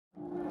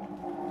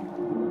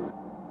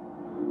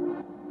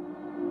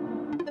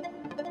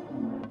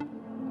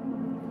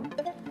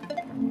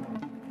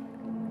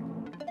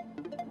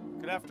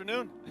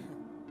afternoon.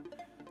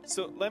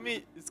 So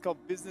it's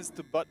called business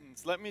to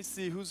buttons. Let me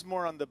see who's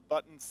more on the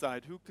button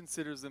side. Who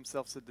considers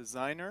themselves a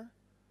designer?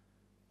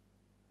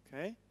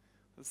 Okay.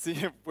 Let's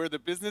see where the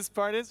business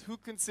part is. Who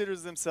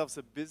considers themselves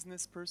a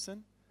business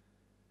person?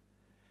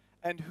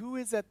 And who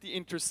is at the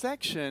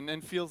intersection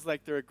and feels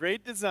like they're a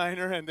great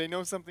designer and they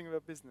know something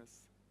about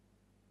business?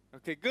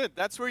 Okay, good.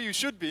 That's where you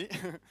should be.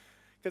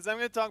 Because I'm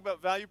going to talk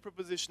about value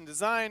proposition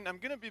design. I'm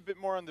going to be a bit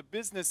more on the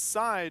business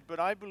side, but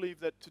I believe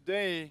that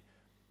today,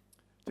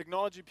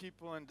 technology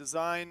people and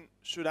design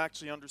should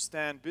actually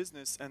understand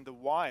business and the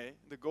why,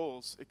 the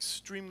goals,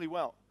 extremely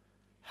well.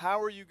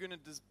 How are you going to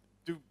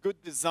do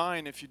good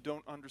design if you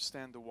don't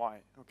understand the why,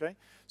 okay?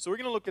 So we're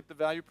going to look at the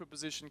value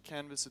proposition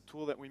canvas, a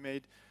tool that we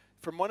made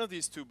from one of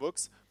these two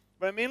books,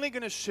 but I'm mainly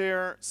going to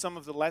share some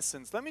of the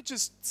lessons. Let me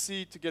just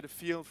see to get a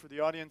feel for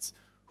the audience.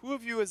 Who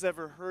of you has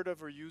ever heard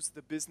of or used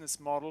the business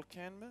model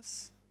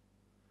canvas?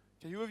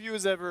 Okay, who of you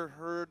has ever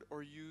heard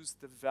or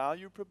used the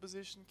value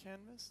proposition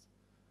canvas?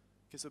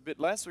 Okay, so a bit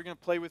less. We're going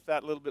to play with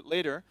that a little bit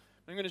later.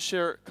 I'm going to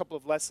share a couple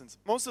of lessons.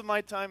 Most of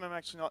my time, I'm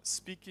actually not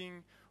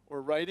speaking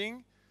or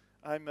writing.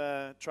 I'm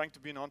trying to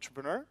be an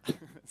entrepreneur.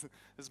 This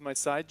is my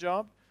side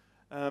job.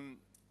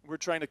 We're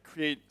trying to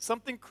create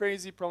something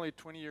crazy, probably a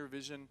 20-year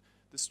vision,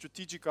 the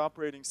strategic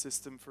operating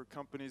system for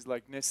companies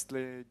like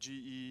Nestle,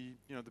 GE,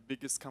 the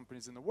biggest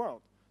companies in the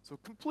world. So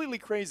completely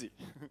crazy.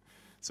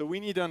 So we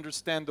need to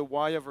understand the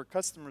why of our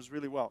customers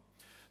really well.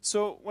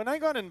 So when I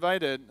got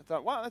invited, I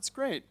thought, wow, that's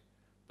great.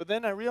 But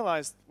then I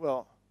realized,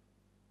 well,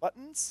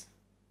 buttons?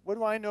 What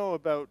do I know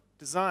about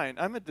design?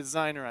 I'm a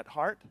designer at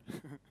heart,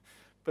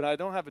 but I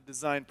don't have a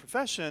design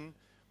profession.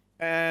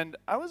 And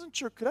I wasn't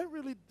sure, could I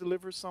really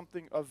deliver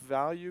something of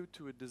value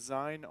to a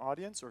design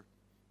audience, or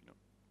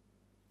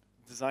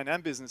design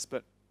and business,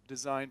 but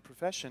design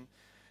profession?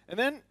 And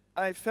then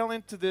I fell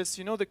into this,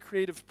 the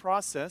creative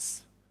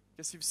process. I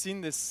guess you've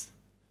seen this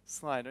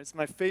slide. It's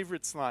my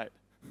favorite slide.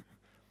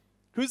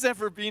 Who's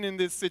ever been in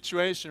this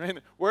situation, right?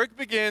 Work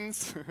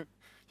begins,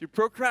 you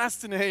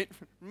procrastinate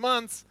for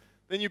months,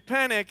 then you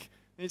panic,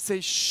 and you say,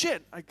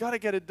 shit, I gotta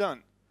get it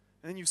done.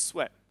 And then you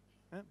sweat.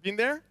 Been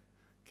there?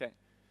 Okay.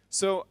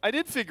 So I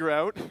did figure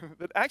out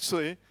that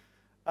actually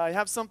I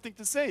have something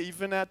to say,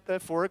 even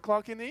at 4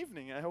 o'clock in the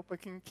evening. I hope I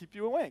can keep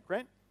you awake,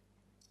 right?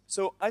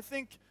 So I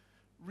think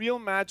real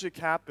magic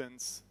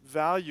happens,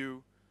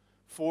 value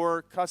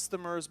for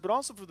customers, but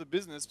also for the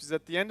business, because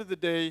at the end of the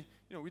day,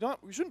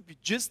 we shouldn't be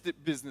just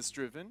business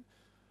driven,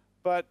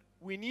 but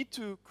we need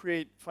to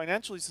create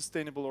financially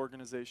sustainable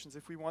organizations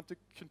if we want to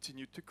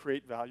continue to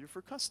create value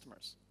for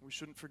customers. We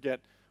shouldn't forget,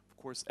 of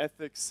course,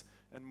 ethics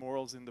and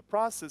morals in the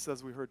process,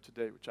 as we heard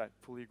today, which I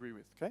fully agree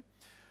with, okay?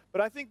 But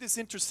I think this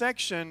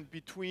intersection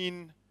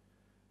between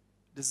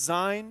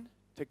design,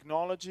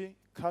 technology,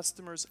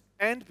 customers,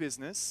 and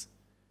business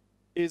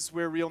is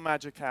where real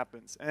magic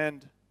happens.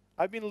 And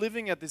I've been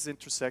living at this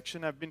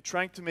intersection. I've been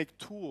trying to make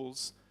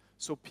tools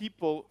so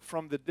people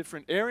from the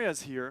different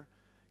areas here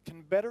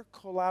can better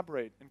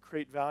collaborate and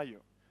create value.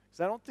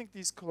 Because I don't think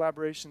these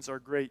collaborations are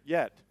great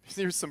yet.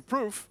 Here's some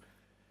proof.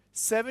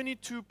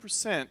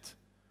 72%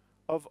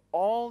 of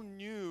all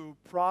new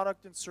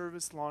product and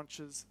service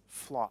launches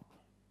flop.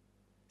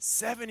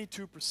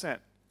 72%.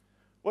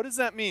 What does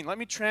that mean? Let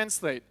me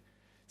translate.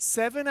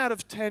 7 out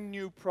of 10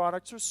 new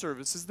products or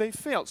services, they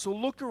fail. So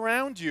look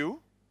around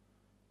you.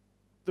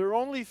 There are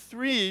only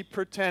 3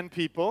 per 10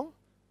 people.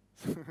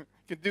 You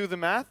can do the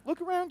math.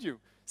 Look around you.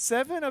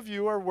 7 of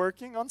you are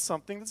working on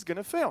something that's going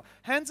to fail.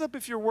 Hands up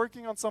if you're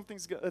working on something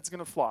that's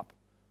going to flop.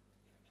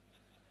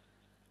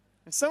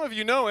 And some of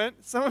you know it.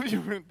 Some of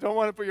you don't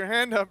want to put your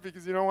hand up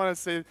because you don't want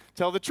to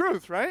tell the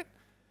truth, right?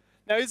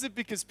 Now, is it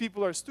because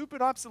people are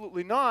stupid?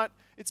 Absolutely not.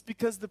 It's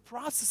because the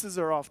processes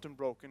are often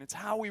broken. It's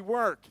how we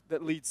work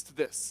that leads to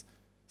this.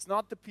 It's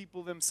not the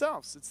people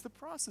themselves. It's the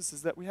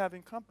processes that we have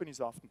in companies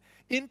often,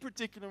 in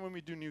particular when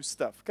we do new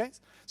stuff, okay?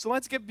 So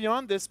let's get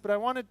beyond this, but I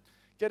want to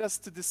get us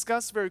to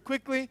discuss very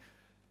quickly.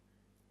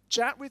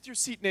 Chat with your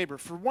seat neighbor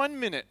for 1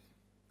 minute.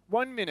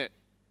 1 minute.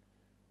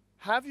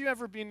 Have you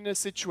ever been in a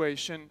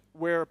situation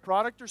where a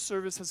product or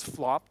service has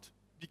flopped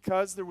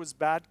because there was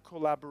bad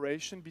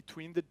collaboration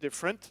between the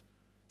different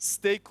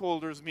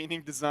stakeholders,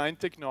 meaning design,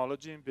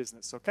 technology, and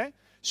business, okay?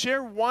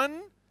 Share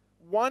one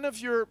of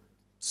your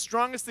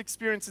strongest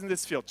experience in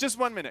this field. Just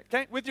 1 minute,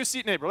 okay? With your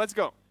seat neighbor. Let's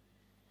go.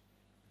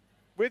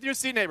 With your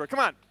seat neighbor. Come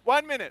on.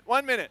 1 minute.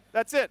 1 minute.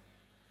 That's it.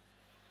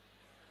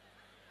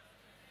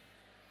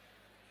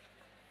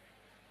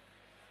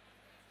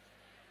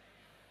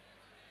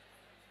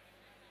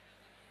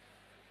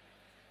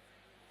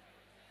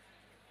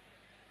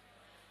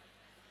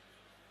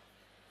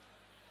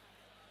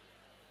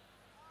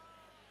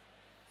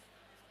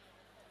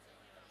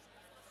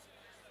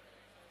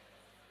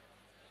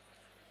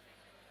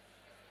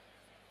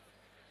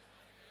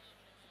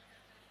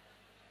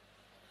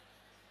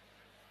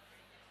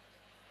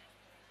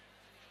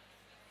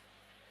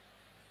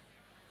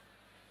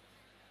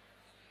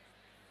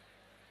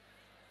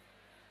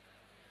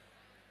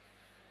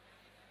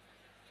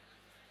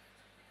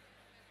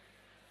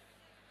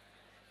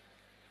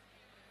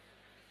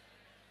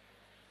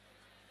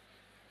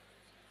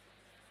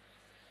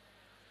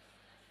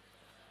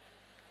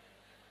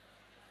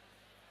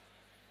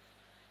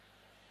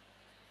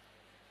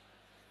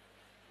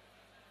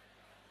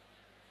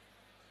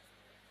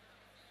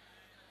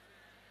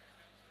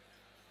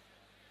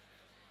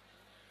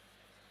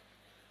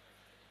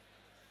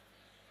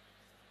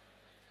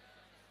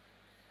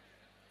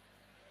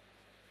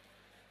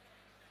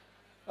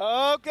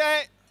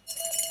 Okay.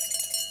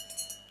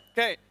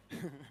 Okay.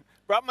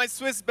 Brought my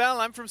Swiss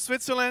bell. I'm from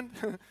Switzerland.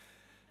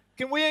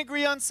 Can we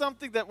agree on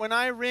something that when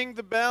I ring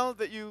the bell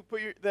that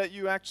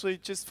you actually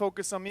just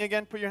focus on me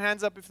again? Put your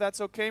hands up if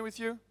that's okay with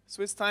you.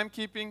 Swiss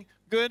timekeeping.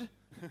 Good.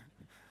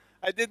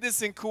 I did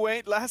this in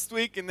Kuwait last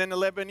week, and then a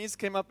Lebanese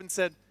came up and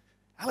said,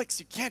 Alex,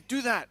 you can't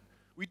do that.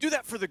 We do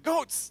that for the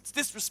goats. It's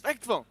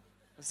disrespectful.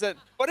 I said,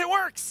 but it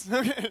works.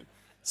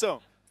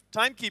 So,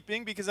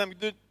 timekeeping, because I'm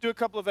going to do a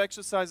couple of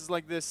exercises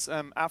like this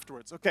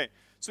afterwards. Okay,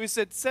 so he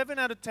said 7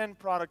 out of 10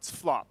 products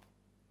flop.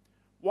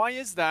 Why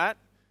is that?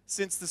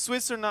 Since the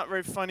Swiss are not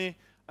very funny,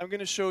 I'm going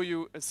to show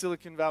you a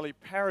Silicon Valley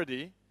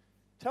parody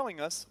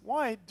telling us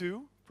why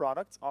do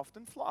products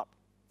often flop.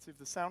 Let's see if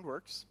the sound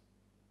works.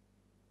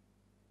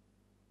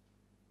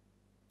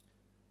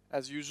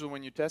 As usual,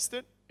 when you test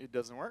it, it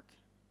doesn't work.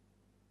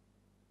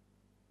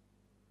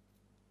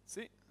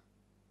 See?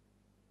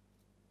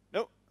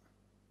 Nope.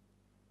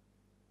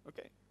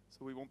 Okay,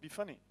 so we won't be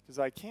funny, because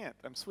I can't.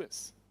 I'm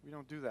Swiss. We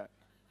don't do that.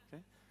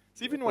 Okay?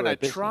 So even when I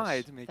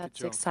try to make a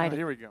joke. Exciting. Oh,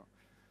 here we go.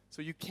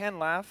 So you can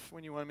laugh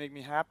when you want to make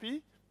me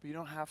happy, but you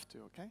don't have to,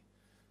 okay?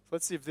 So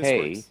let's see if this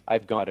works. Hey,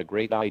 I've got a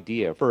great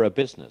idea for a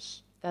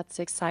business. That's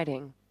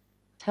exciting.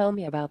 Tell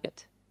me about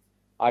it.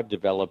 I've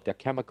developed a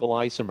chemical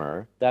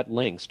isomer that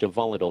links to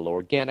volatile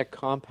organic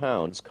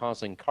compounds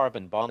causing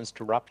carbon bonds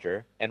to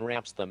rupture and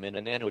wraps them in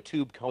a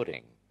nanotube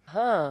coating.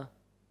 Huh.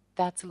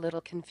 That's a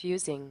little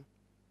confusing.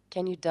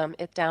 Can you dumb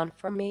it down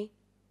for me?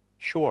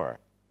 Sure.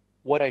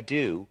 What I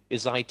do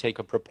is I take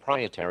a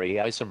proprietary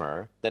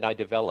isomer that I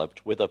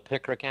developed with a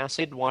picric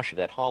acid wash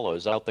that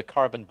hollows out the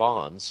carbon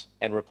bonds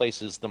and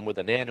replaces them with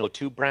a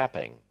nanotube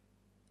wrapping.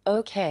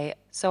 Okay,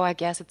 so I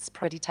guess it's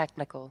pretty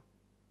technical.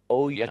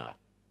 Oh yeah.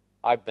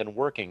 I've been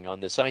working on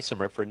this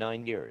isomer for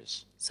 9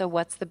 years. So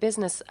what's the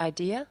business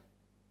idea?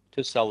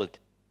 To sell it,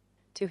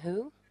 To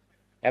who?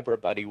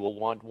 everybody will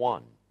want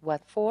one,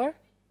 What for?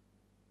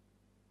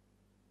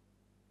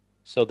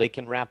 so they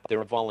can wrap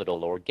their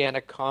volatile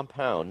organic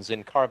compounds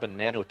in carbon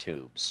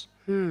nanotubes.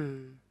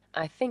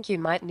 I think you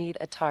might need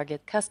a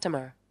target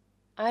customer.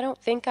 I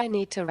don't think I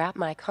need to wrap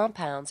my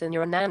compounds in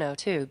your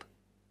nanotube.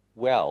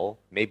 Well,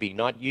 maybe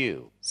not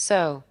you.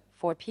 So,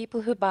 for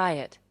people who buy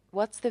it,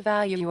 what's the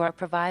value you are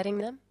providing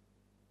them?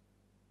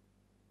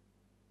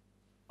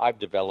 I've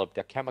developed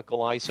a chemical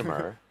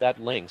isomer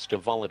that links to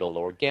volatile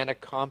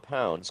organic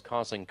compounds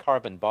causing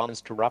carbon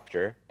bonds to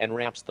rupture and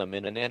wraps them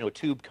in a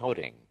nanotube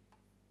coating.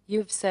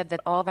 You've said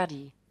that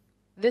already.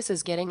 This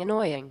is getting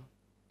annoying.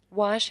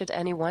 Why should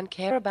anyone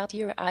care about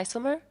your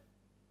isomer?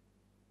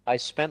 I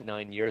spent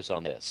 9 years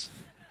on this.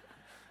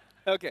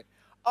 Okay,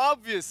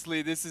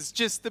 obviously this is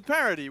just a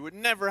parody. It would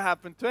never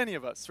happen to any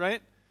of us,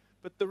 right?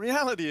 But the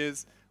reality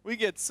is we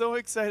get so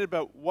excited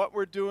about what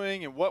we're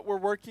doing and what we're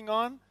working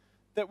on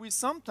that we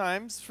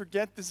sometimes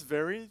forget this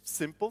very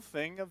simple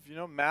thing of,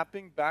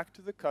 mapping back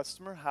to the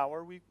customer, how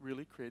are we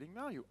really creating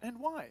value and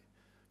why,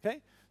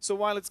 okay? So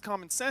while it's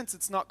common sense,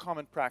 it's not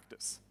common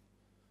practice.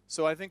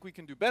 So I think we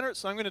can do better.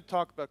 So I'm going to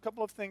talk about a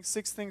couple of things,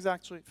 6 things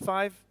actually,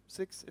 5,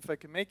 6 if I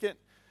can make it.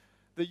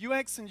 The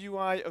UX and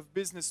UI of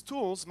business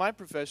tools, my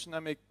profession, I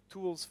make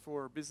tools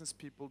for business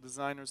people,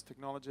 designers,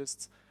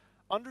 technologists,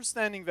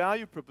 understanding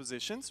value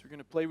propositions. We're going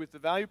to play with the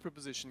value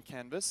proposition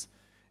canvas.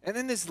 And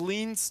then this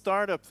lean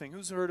startup thing.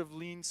 Who's heard of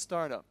lean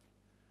startup?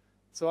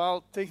 So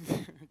I'll take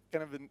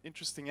kind of an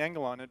interesting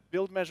angle on it.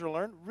 Build, measure,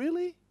 learn.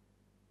 Really?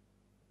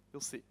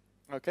 You'll see.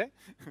 Okay?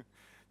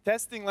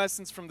 Testing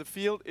lessons from the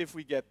field if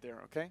we get there,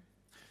 okay?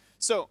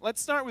 So let's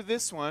start with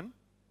this one.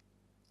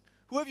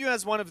 Who of you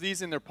has one of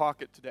these in their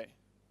pocket today?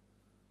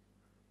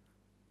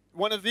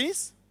 One of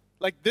these?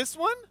 Like this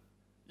one?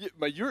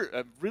 But you're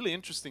a really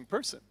interesting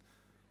person.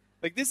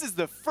 Like this is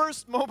the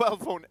first mobile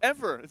phone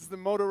ever. It's the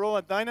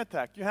Motorola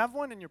Dynatac. You have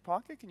one in your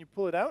pocket? Can you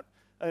pull it out?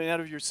 I mean,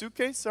 out of your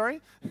suitcase, sorry.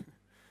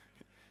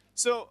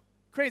 So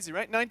crazy,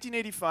 right?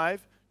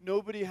 1985,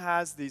 nobody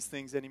has these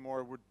things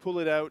anymore, would pull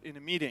it out in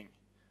a meeting.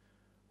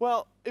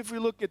 Well, if we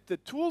look at the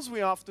tools we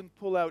often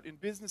pull out in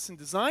business and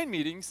design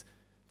meetings,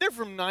 they're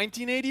from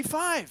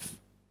 1985.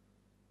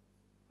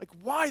 Like,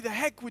 why the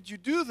heck would you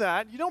do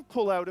that? You don't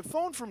pull out a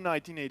phone from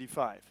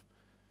 1985.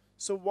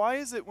 So why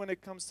is it when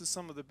it comes to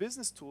some of the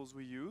business tools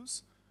we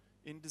use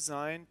in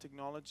design,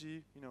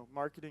 technology,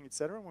 marketing,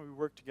 etc., when we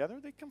work together,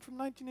 they come from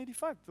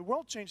 1985. The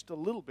world changed a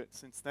little bit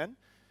since then.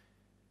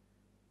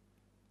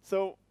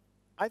 So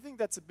I think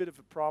that's a bit of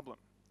a problem.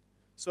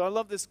 So I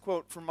love this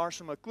quote from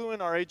Marshall McLuhan,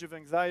 "Our age of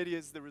anxiety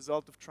is the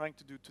result of trying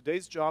to do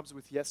today's jobs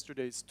with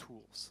yesterday's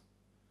tools."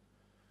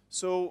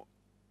 So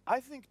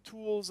I think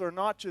tools are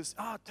not just,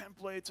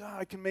 templates,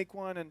 I can make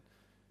one, and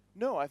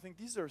no, I think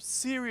these are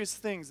serious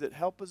things that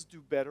help us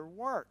do better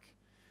work.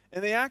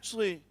 And they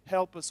actually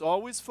help us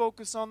always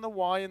focus on the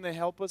why, and they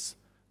help us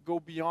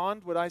go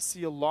beyond what I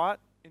see a lot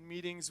in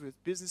meetings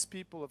with business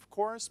people, of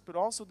course, but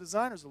also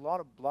designers, a lot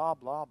of blah,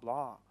 blah,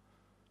 blah.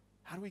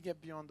 How do we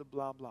get beyond the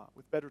blah, blah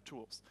with better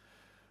tools?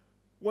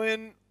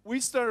 When I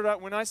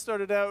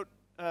started out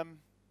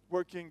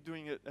working,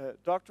 doing a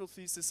doctoral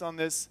thesis on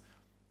this,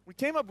 we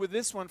came up with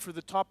this one for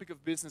the topic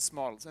of business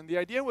models. And the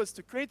idea was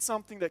to create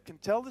something that can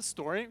tell the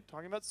story,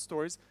 talking about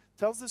stories,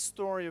 tells the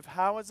story of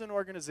how as an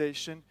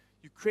organization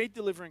you create,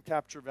 deliver, and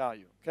capture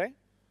value, okay?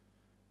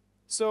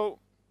 So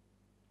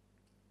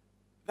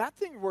that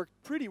thing worked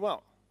pretty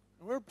well.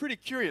 And we were pretty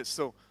curious.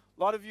 So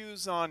a lot of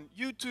views on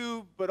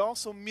YouTube, but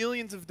also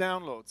millions of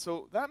downloads.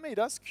 So that made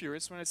us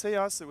curious. When I say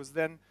us, it was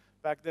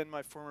back then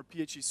my former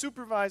PhD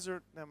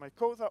supervisor, now my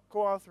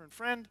co-author and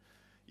friend,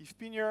 Yves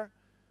Pigneur.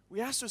 We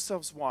asked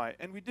ourselves why,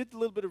 and we did a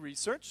little bit of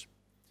research.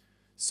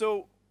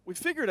 So we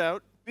figured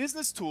out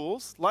business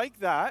tools like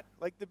that,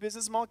 like the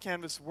Business Model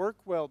Canvas, work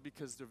well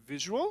because they're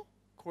visual,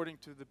 according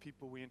to the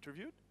people we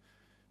interviewed,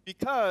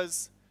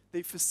 because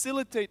they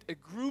facilitate a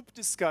group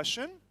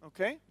discussion,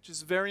 okay, which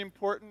is very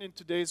important in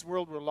today's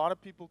world where a lot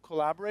of people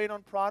collaborate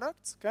on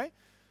products, okay,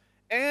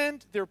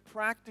 and they're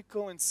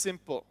practical and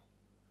simple,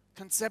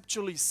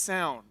 conceptually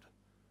sound,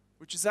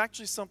 which is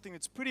actually something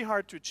that's pretty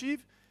hard to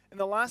achieve. And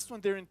the last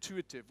one, they're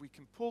intuitive. We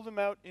can pull them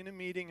out in a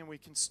meeting and we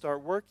can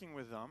start working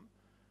with them.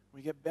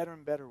 We get better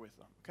and better with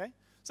them, okay?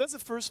 So that's the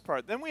first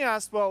part. Then we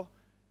asked, well,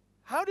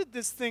 how did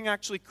this thing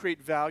actually create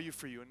value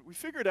for you? And we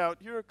figured out,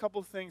 here are a couple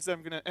of things that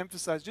I'm going to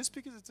emphasize just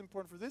because it's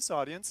important for this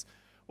audience.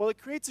 Well,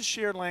 it creates a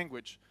shared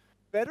language.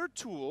 Better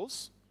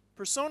tools,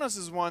 personas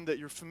is one that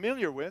you're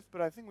familiar with,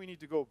 but I think we need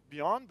to go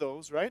beyond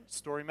those, right?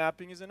 Story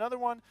mapping is another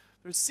one.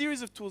 There's a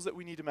series of tools that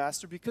we need to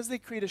master because they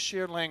create a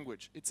shared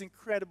language. It's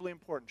incredibly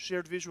important,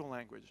 shared visual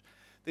language.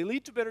 They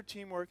lead to better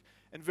teamwork,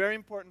 and very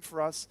important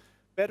for us,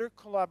 better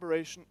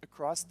collaboration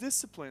across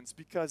disciplines,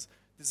 because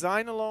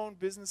design alone,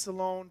 business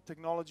alone,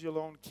 technology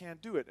alone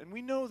can't do it. And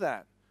we know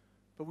that,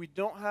 but we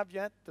don't have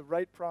yet the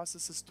right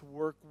processes to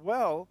work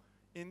well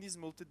in these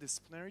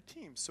multidisciplinary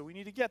teams. So we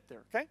need to get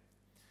there, okay?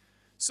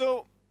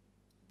 So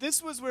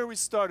this was where we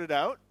started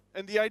out,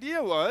 and the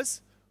idea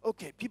was,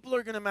 okay, people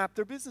are going to map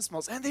their business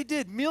models. And they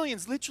did.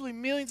 Millions, literally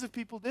millions of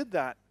people did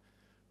that.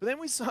 But then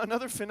we saw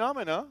another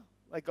phenomena,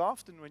 like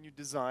often when you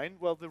design,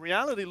 well, the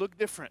reality looked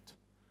different.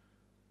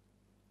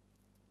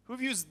 Who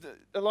have used,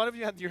 a lot of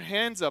you had your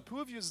hands up. Who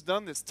of you has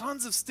done this?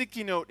 Tons of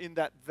sticky note in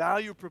that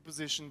value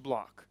proposition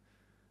block.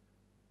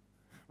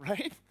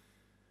 Right?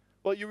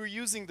 Well, you were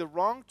using the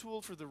wrong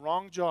tool for the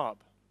wrong job.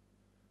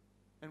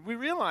 And we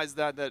realized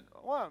that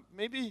well,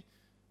 maybe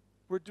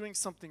we're doing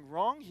something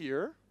wrong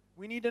here.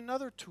 We need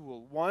another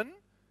tool. One,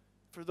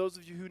 for those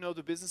of you who know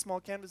the Business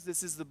Model Canvas,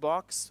 this is the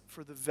box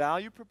for the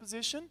value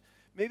proposition.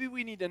 Maybe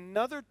we need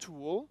another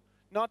tool,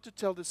 not to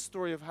tell the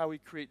story of how we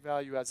create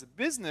value as a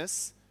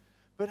business,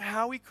 but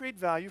how we create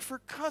value for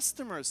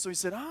customers. So he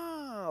said,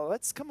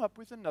 let's come up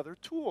with another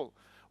tool.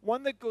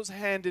 One that goes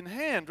hand in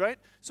hand, right?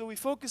 So we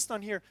focused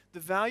on here the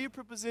value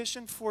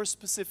proposition for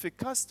specific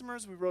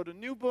customers. We wrote a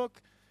new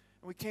book,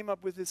 and we came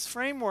up with this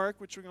framework,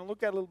 which we're going to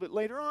look at a little bit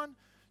later on,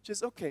 which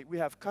is, okay, we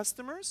have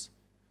customers.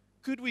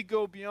 Could we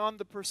go beyond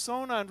the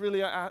persona and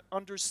really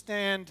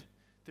understand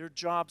their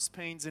jobs,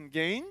 pains, and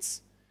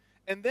gains?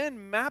 And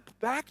then map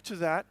back to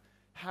that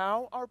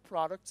how our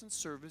products and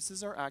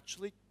services are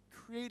actually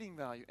creating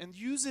value. And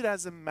use it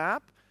as a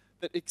map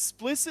that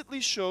explicitly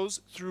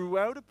shows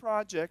throughout a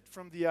project,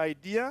 from the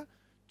idea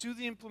to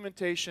the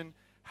implementation,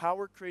 how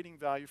we're creating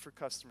value for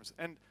customers.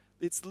 And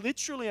it's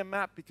literally a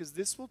map because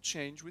this will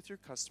change with your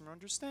customer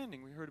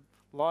understanding. We heard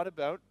a lot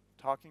about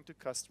talking to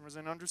customers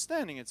and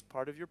understanding. It's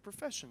part of your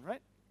profession,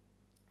 right?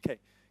 Okay,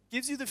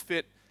 gives you the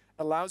fit,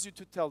 allows you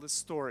to tell the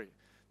story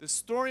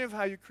of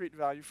how you create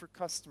value for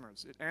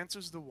customers. It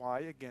answers the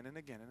why again and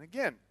again and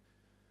again.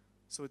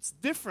 So it's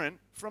different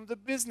from the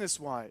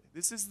business why.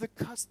 This is the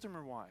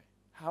customer why.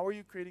 How are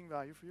you creating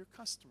value for your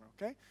customer,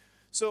 okay?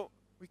 So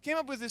we came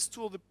up with this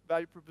tool, the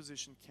Value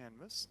Proposition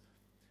Canvas,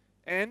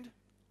 and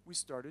we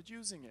started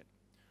using it.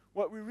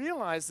 What we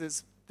realized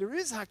is there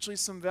is actually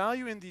some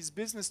value in these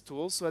business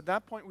tools. So at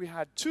that point we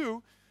had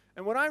two.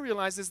 And what I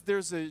realized is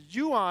there's a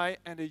UI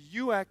and a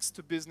UX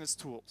to business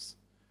tools.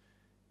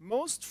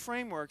 Most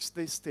frameworks,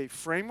 they stay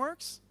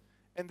frameworks,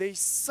 and they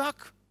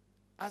suck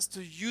as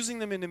to using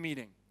them in a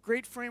meeting.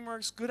 Great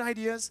frameworks, good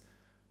ideas,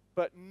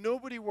 but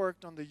nobody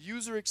worked on the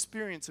user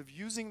experience of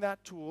using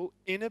that tool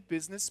in a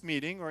business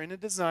meeting or in a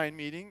design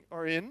meeting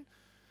or in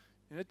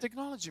a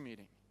technology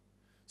meeting.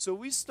 So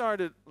we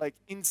started like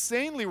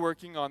insanely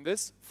working on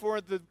this.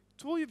 For the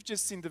tool you've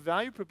just seen, the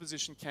Value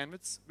Proposition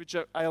Canvas, which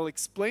I'll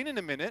explain in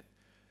a minute,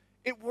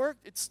 it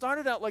worked. It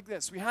started out like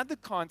this. We had the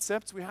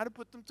concepts. We had to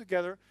put them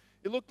together.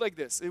 It looked like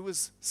this. It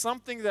was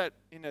something that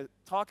in a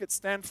talk at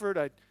Stanford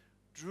I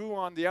drew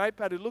on the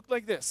iPad. It looked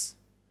like this.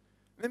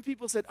 And then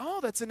people said,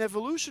 oh, that's an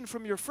evolution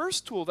from your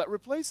first tool that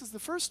replaces the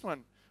first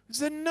one. We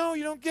said, no,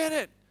 you don't get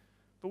it.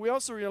 But we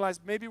also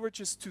realized maybe we're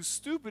just too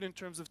stupid in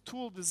terms of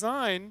tool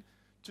design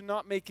to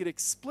not make it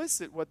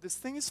explicit what this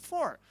thing is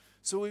for.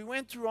 So we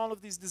went through all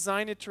of these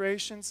design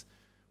iterations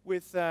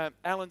with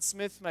Alan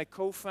Smith, my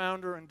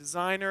co-founder and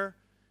designer.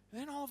 And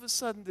then all of a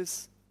sudden,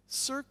 this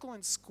circle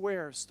and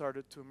square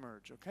started to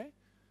emerge, okay?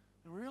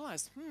 And we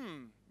realized,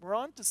 we're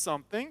on to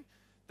something.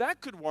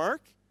 That could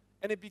work.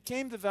 and it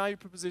became the value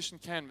proposition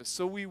canvas.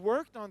 So we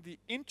worked on the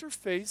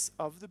interface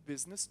of the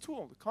business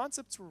tool. The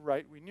concepts were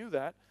right, we knew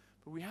that,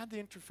 but we had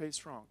the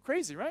interface wrong.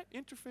 Crazy, right?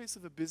 Interface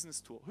of a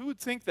business tool. Who would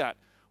think that?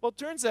 Well, it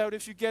turns out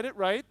if you get it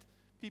right,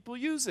 people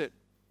use it,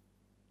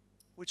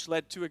 which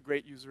led to a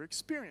great user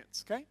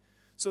experience, okay?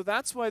 So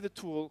that's why the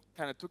tool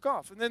kind of took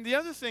off. And then the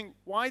other thing,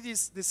 why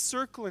this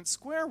circle and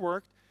square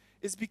worked,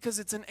 is because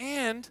it's an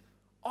and.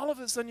 All of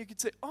a sudden you could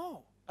say,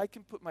 oh, I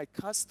can put my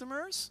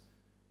customers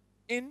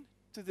into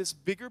this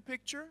bigger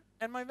picture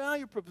and my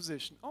value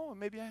proposition. Oh,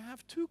 maybe I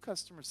have 2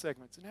 customer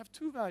segments and have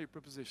 2 value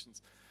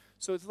propositions.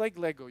 So it's like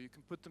Lego, you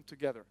can put them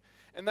together.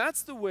 And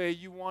that's the way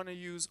you want to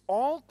use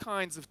all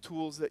kinds of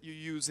tools that you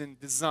use in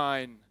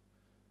design.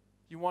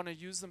 You want to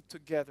use them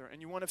together,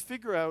 and you want to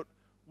figure out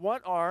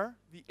what are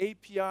the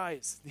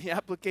APIs, the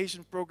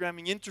application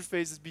programming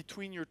interfaces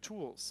between your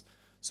tools.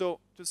 So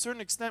to a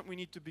certain extent, we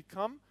need to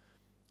become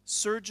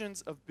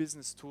surgeons of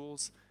business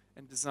tools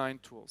and design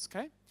tools,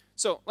 okay?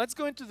 So let's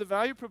go into the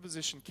value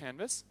proposition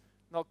canvas,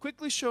 and I'll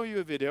quickly show you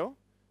a video.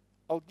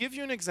 I'll give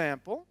you an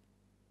example,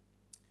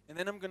 and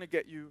then I'm going to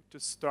get you to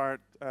start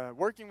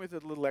working with a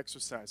little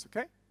exercise,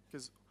 okay?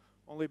 Because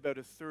only about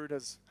a third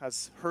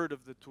has heard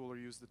of the tool or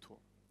used the tool.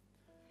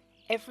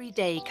 Every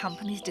day,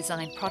 companies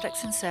design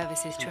products and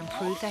services to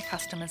improve their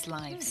customers'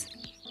 lives.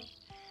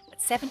 But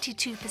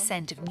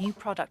 72% of new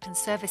product and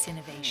service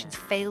innovations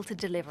fail to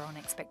deliver on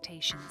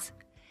expectations.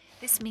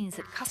 This means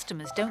that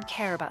customers don't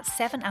care about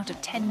 7 out of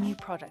 10 new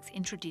products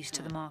introduced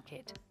to the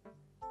market.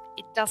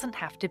 It doesn't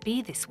have to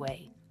be this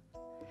way.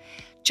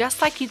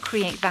 Just like you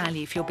create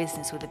value for your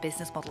business with a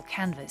business model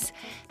canvas,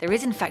 there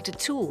is in fact a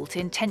tool to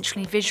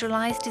intentionally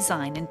visualize,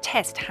 design, and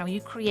test how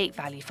you create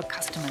value for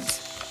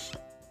customers.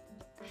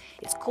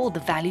 It's called the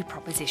Value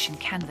Proposition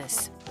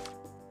Canvas.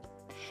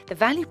 The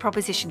Value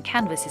Proposition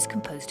Canvas is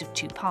composed of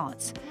 2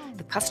 parts,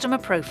 the customer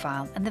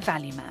profile and the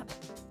value map.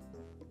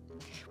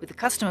 With the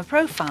customer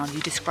profile, you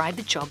describe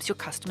the jobs your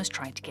customers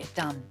try to get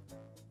done.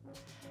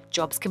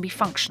 Jobs can be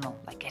functional,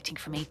 like getting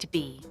from A to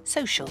B,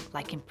 social,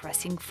 like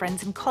impressing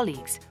friends and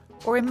colleagues,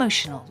 or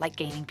emotional, like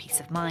gaining peace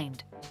of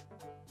mind.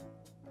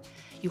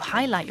 You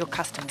highlight your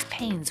customers'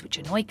 pains which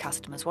annoy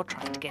customers while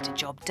trying to get a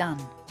job done.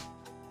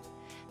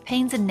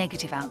 Pains are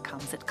negative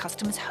outcomes that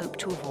customers hope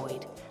to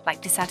avoid,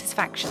 like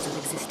dissatisfactions with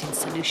existing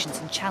solutions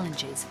and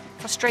challenges,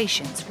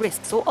 frustrations,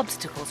 risks, or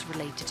obstacles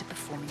related to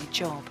performing a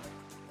job.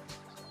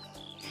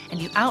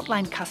 And you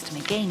outline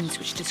customer gains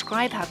which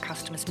describe how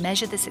customers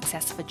measure the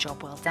success of a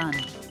job well done.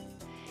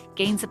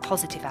 Gains are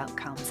positive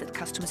outcomes that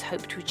customers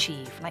hope to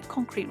achieve, like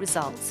concrete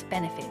results,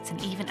 benefits,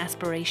 and even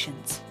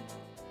aspirations.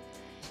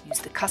 Use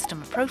the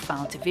customer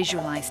profile to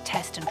visualize,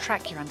 test, and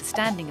track your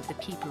understanding of the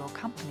people or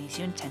companies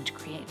you intend to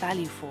create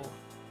value for.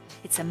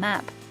 It's a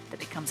map that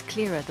becomes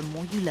clearer the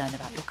more you learn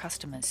about your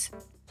customers.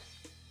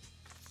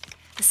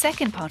 The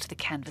second part of the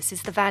canvas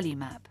is the value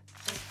map.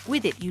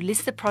 With it, you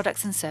list the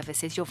products and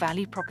services your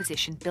value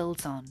proposition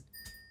builds on.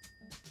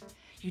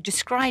 You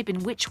describe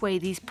in which way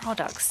these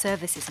products,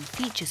 services, and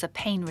features are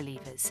pain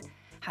relievers,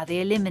 how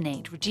they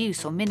eliminate,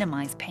 reduce, or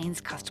minimize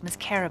pains customers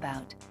care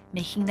about,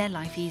 making their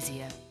life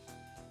easier.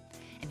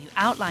 And you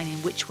outline in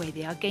which way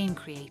they are gain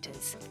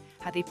creators,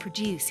 how they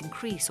produce,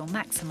 increase, or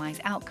maximize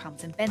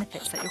outcomes and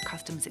benefits that your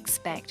customers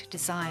expect,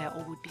 desire,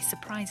 or would be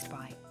surprised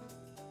by.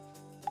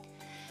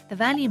 The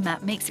value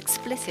map makes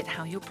explicit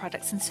how your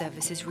products and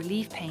services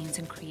relieve pains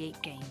and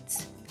create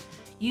gains.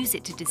 Use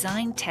it to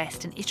design,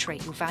 test, and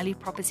iterate your value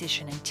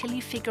proposition until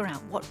you figure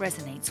out what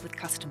resonates with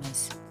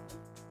customers.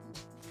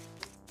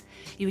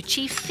 You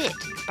achieve fit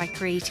by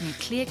creating a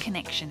clear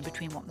connection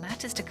between what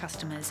matters to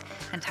customers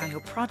and how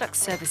your products,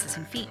 services,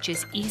 and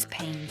features ease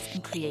pains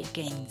and create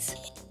gains.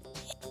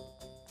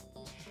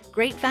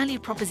 Great value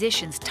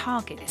propositions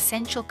target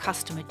essential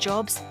customer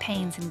jobs,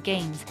 pains, and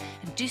gains,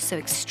 and do so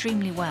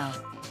extremely well.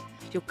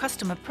 Your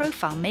customer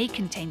profile may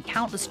contain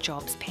countless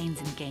jobs, pains,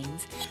 and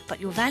gains,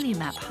 but your value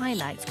map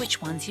highlights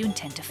which ones you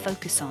intend to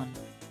focus on.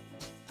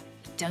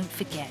 But don't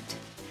forget,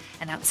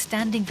 an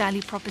outstanding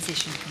value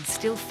proposition can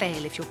still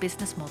fail if your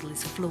business model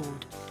is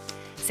flawed.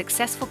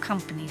 Successful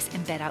companies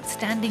embed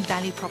outstanding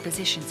value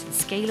propositions in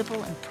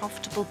scalable and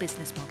profitable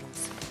business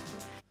models.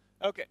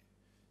 Okay,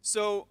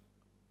 so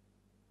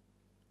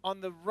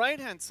on the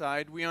right-hand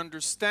side, we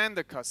understand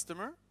the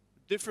customer.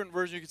 Different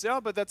version, you could say, oh,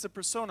 but that's a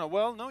persona.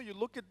 Well, no, you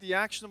look at the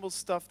actionable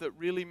stuff that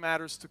really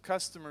matters to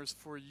customers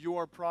for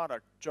your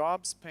product.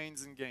 Jobs,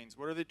 pains, and gains.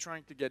 What are they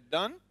trying to get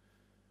done?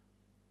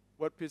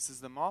 What pisses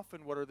them off,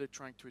 and what are they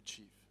trying to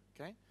achieve?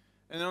 Okay?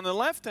 And on the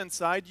left-hand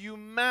side, you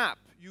map,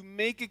 you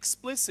make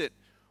explicit.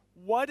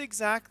 What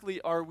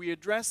exactly are we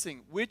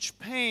addressing? Which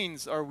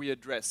pains are we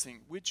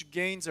addressing? Which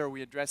gains are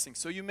we addressing?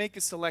 So you make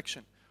a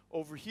selection.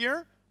 Over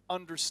here,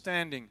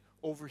 understanding.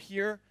 Over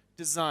here,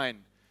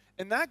 design.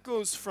 And that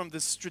goes from the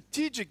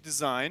strategic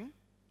design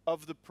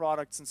of the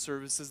products and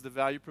services, the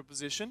value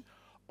proposition,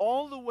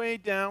 all the way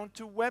down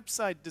to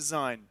website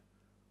design,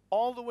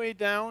 all the way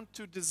down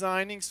to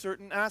designing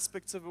certain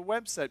aspects of a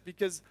website,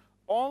 because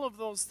all of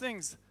those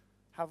things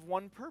have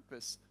one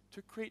purpose: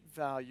 to create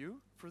value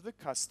for the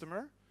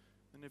customer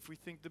And if we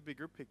think the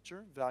bigger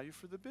picture, value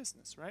for the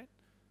business, right?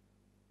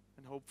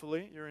 And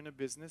hopefully you're in a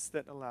business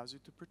that allows you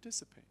to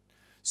participate.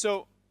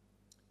 So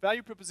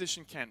value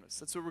proposition canvas,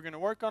 that's what we're going to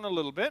work on a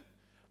little bit.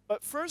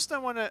 But first I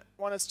want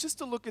us just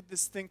to look at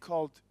this thing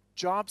called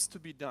jobs to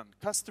be done,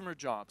 customer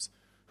jobs.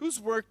 Who's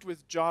worked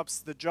with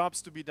jobs, the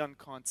jobs to be done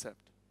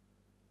concept?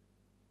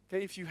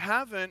 Okay, if you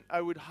haven't,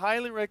 I would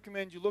highly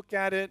recommend you look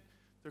at it.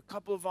 There are a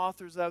couple of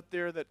authors out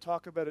there that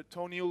talk about it,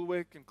 Tony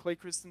Ulwick and Clay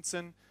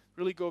Christensen,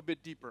 really go a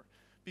bit deeper.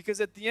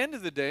 Because at the end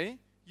of the day,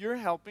 you're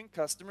helping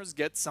customers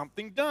get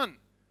something done.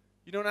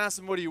 You don't ask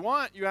them, what do you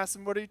want? You ask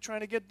them, what are you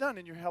trying to get done?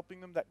 And you're helping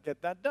them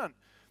get that done.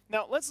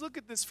 Now, let's look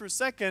at this for a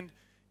second.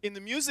 In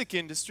the music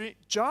industry,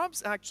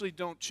 jobs actually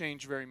don't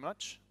change very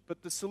much,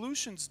 but the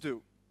solutions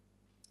do.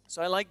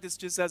 So I like this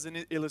just as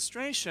an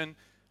illustration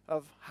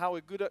of how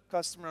a good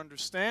customer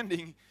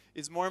understanding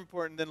is more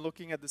important than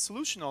looking at the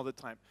solution all the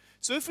time.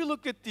 So if we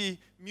look at the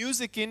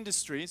music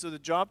industry, so the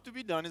job to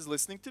be done is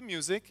listening to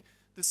music.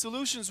 The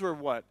solutions were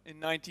what in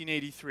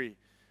 1983?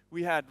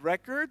 We had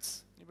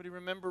records. Anybody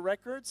remember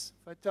records?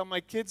 If I tell my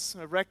kids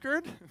a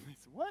record, they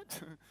say,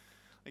 what?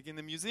 Like in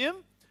the museum?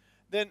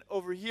 Then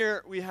over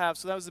here we have,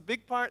 so that was a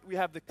big part, we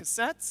have the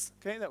cassettes,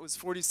 okay, that was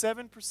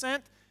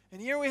 47%. And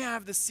here we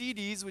have the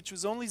CDs, which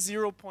was only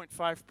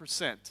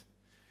 0.5%.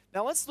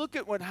 Now let's look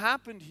at what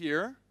happened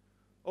here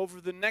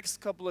over the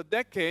next couple of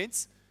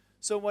decades.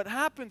 So what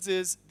happens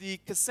is the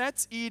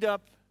cassettes eat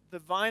up the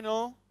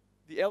vinyl,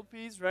 the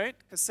LPs, right?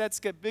 Cassettes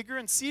get bigger,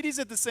 and CDs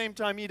at the same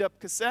time eat up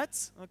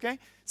cassettes, okay?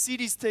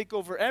 CDs take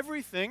over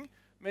everything.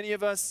 Many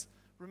of us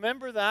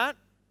remember that.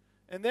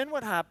 And then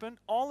what happened?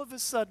 All of a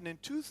sudden, in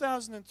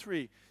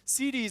 2003,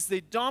 CDs, they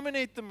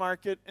dominate the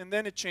market, and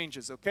then it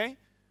changes, okay?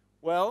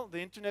 Well, the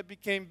internet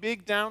became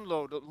big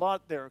download, a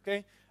lot there,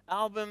 okay?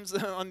 Albums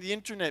on the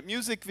internet,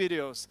 music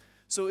videos.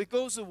 So it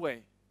goes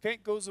away, okay?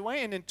 It goes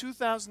away, and in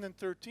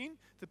 2013,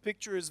 the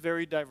picture is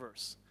very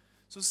diverse.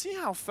 So see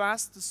how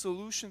fast the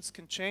solutions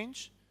can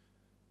change?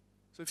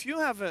 So if you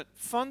have a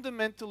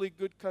fundamentally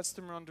good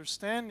customer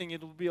understanding,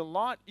 it'll be a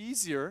lot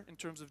easier in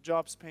terms of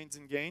jobs, pains,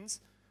 and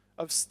gains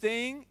of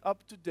staying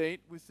up to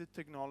date with the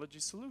technology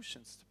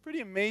solutions. It's a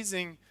pretty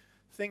amazing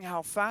thing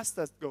how fast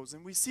that goes.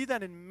 And we see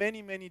that in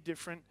many, many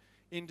different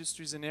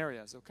industries and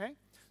areas, okay?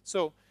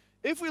 So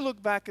if we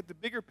look back at the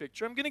bigger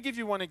picture, I'm going to give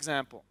you one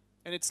example.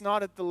 And it's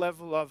not at the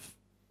level of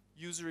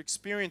user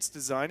experience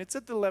design. It's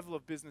at the level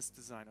of business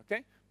design,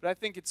 okay? But I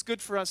think it's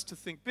good for us to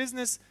think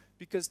business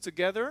because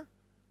together,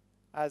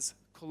 as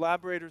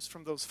collaborators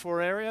from those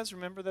 4 areas,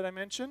 remember that I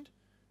mentioned,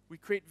 we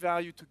create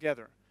value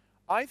together.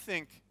 I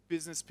think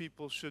business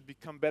people should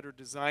become better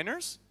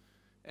designers,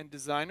 and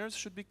designers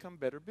should become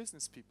better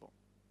business people,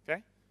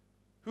 okay?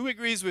 Who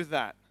agrees with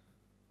that?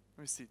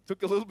 Let me see.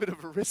 Took a little bit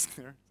of a risk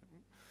there.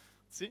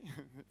 See?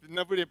 If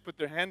nobody had put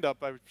their hand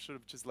up, I should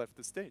have just left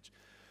the stage.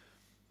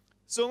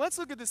 So let's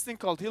look at this thing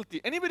called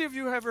Hilti. Anybody of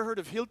you ever heard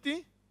of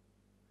Hilti?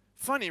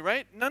 Funny,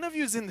 right? None of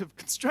you is in the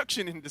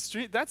construction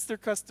industry. That's their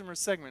customer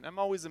segment. I'm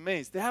always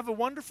amazed. They have a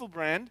wonderful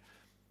brand.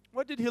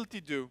 What did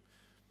Hilti do?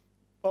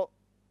 Well,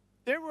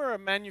 they were a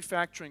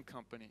manufacturing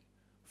company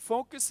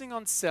focusing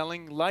on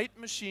selling light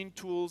machine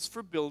tools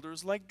for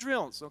builders like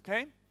drills,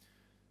 okay?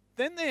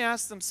 Then they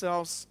asked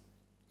themselves,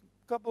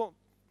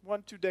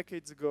 1, 2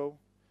 decades ago,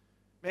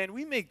 man,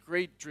 we make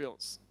great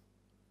drills,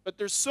 but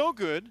they're so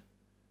good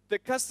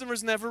that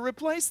customers never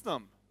replace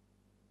them.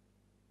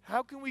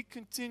 How can we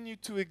continue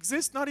to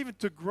exist, not even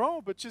to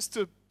grow, but just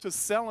to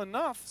sell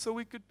enough so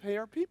we could pay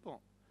our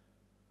people?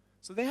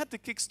 So they had to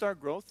kickstart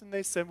growth, and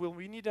they said, well,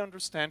 we need to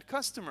understand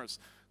customers.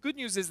 Good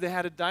news is they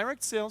had a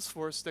direct sales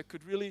force that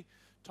could really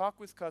talk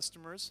with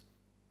customers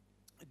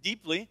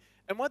deeply,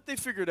 and what they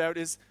figured out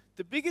is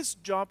the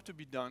biggest job to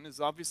be done is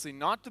obviously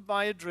not to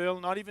buy a drill,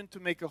 not even to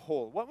make a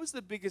hole. What was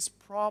the biggest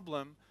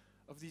problem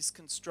of these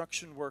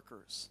construction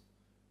workers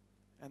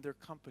and their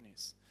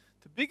companies?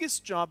 The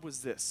biggest job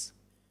was this: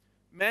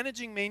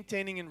 managing,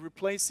 maintaining, and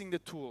replacing the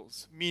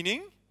tools,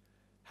 meaning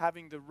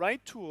having the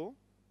right tool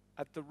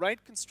at the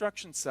right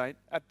construction site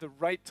at the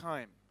right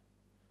time.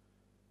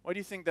 Why do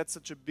you think that's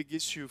such a big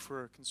issue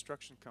for a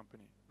construction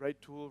company? Right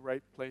tool,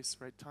 right place,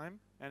 right time,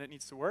 and it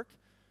needs to work?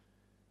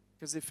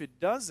 Because if it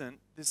doesn't,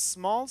 this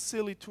small,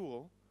 silly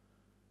tool,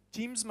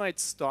 teams might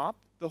stop,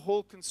 the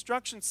whole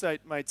construction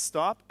site might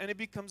stop, and it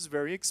becomes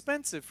very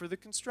expensive for the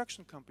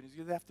construction companies.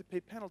 You have to pay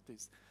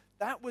penalties.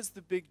 That was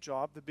the big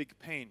job, the big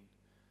pain.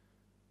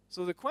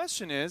 So the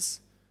question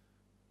is,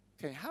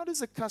 okay, how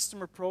does a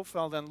customer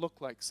profile then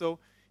look like? So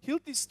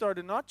Hilti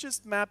started not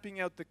just mapping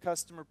out the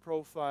customer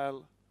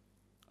profile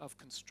of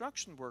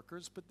construction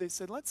workers, but they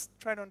said, let's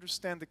try to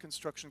understand the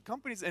construction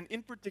companies, and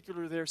in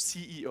particular their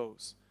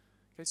CEOs.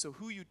 Okay, so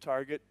who you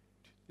target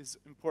is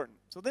important.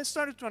 So they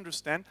started to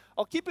understand.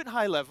 I'll keep it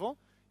high level.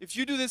 If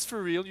you do this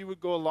for real, you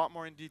would go a lot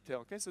more in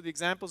detail. Okay, so the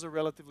examples are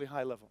relatively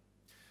high level.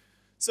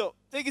 So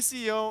take a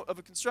CEO of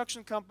a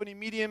construction company,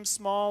 medium,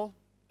 small,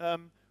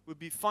 would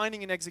be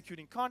finding and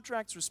executing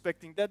contracts,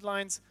 respecting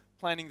deadlines,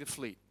 planning the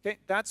fleet. Okay,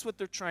 that's what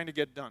they're trying to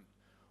get done.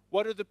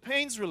 What are the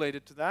pains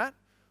related to that?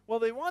 Well,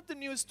 they want the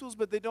newest tools,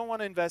 but they don't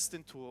want to invest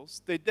in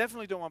tools. They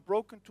definitely don't want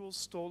broken tools,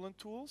 stolen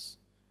tools,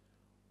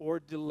 or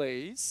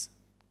delays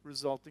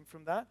resulting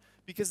from that,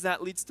 because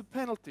that leads to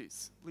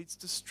penalties, leads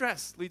to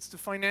stress, leads to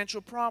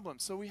financial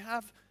problems. So we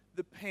have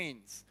the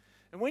pains.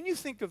 And when you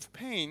think of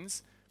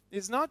pains,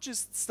 it's not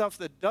just stuff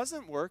that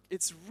doesn't work,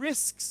 it's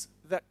risks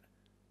that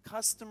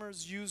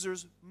customers,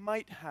 users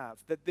might have,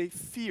 that they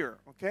fear,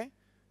 okay?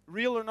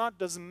 Real or not,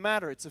 doesn't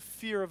matter. It's a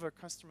fear of a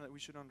customer that we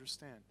should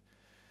understand.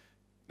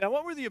 Now,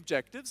 what were the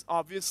objectives?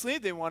 Obviously,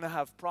 they want to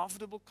have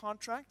profitable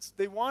contracts.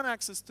 They want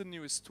access to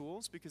newest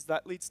tools because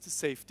that leads to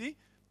safety.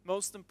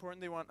 Most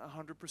important, they want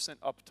 100%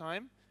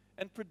 uptime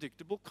and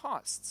predictable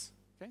costs.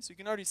 Okay, so you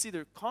can already see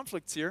there are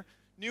conflicts here.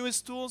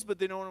 Newest tools, but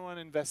they don't want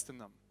to invest in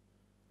them.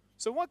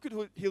 So what could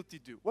Hilti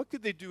do? What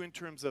could they do in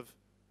terms of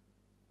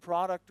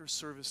product or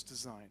service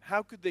design?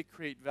 How could they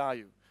create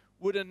value?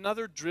 Would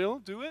another drill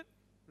do it?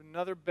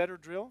 Another better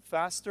drill,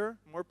 faster,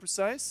 more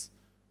precise,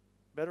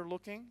 better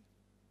looking?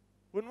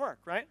 Wouldn't work,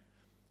 right?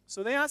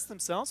 So they asked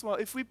themselves, well,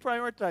 if we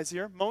prioritize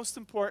here, most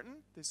important,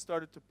 they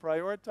started to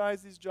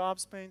prioritize these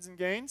jobs, pains, and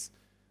gains.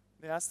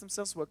 They asked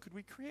themselves, what could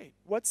we create?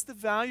 What's the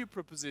value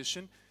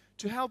proposition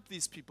to help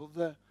these people?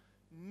 The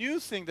new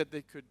thing that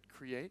they could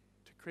create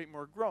to create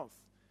more growth.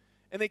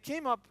 And they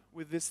came up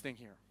with this thing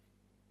here.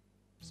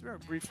 Just very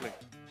briefly.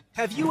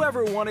 Have you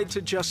ever wanted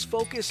to just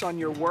focus on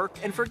your work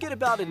and forget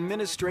about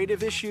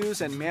administrative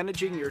issues and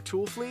managing your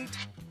tool fleet?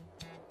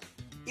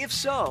 If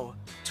so,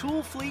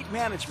 Tool Fleet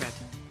Management,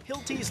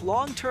 Hilti's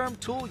long-term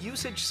tool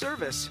usage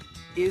service,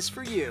 is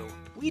for you.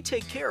 We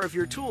take care of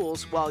your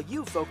tools while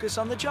you focus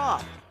on the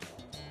job.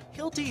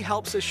 Hilti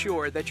helps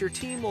assure that your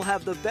team will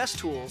have the best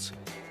tools,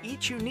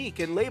 each unique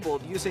and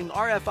labeled using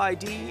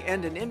RFID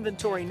and an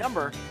inventory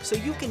number so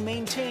you can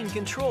maintain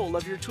control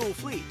of your tool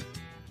fleet.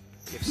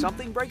 If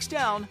something breaks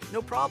down,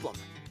 no problem.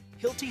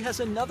 Hilti has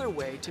another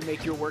way to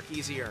make your work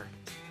easier.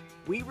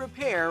 We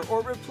repair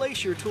or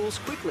replace your tools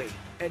quickly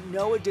at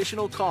no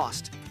additional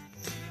cost.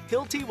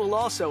 Hilti will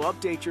also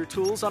update your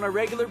tools on a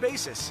regular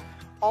basis,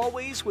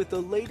 always with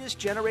the latest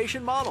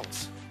generation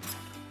models.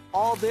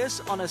 All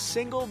this on a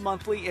single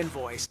monthly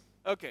invoice.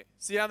 Okay,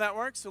 see how that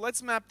works? So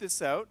let's map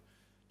this out.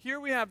 Here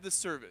we have the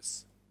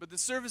service, but the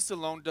service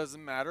alone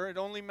doesn't matter. It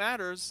only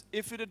matters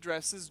if it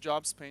addresses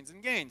jobs, pains,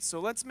 and gains. So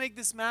let's make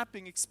this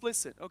mapping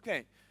explicit.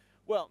 Okay,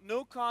 well,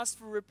 no cost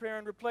for repair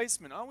and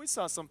replacement. Oh, we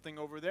saw something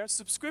over there.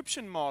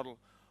 Subscription model.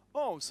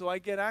 Oh, so I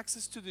get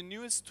access to the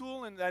newest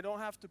tool and I don't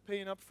have to pay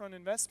an upfront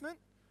investment?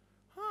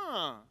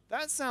 Huh,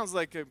 that sounds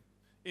like an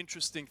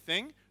interesting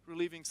thing,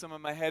 relieving some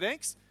of my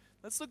headaches.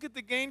 Let's look at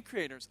the gain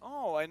creators.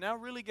 Oh, I now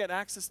really get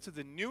access to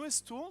the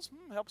newest tools?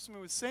 Helps me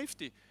with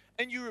safety.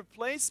 And you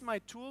replace my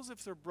tools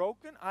if they're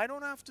broken? I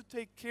don't have to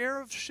take care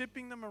of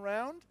shipping them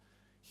around?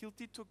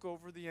 Hilti took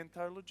over the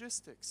entire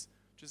logistics,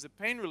 which is a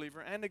pain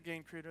reliever and a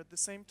gain creator at the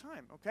same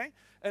time, okay?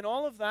 And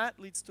all of that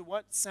leads to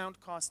what? Sound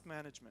cost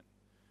management.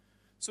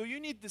 So you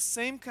need the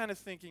same kind of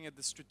thinking at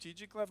the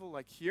strategic level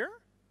like here,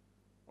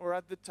 or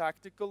at the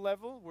tactical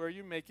level where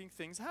you're making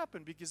things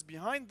happen. Because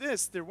behind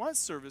this, there was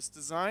service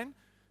design,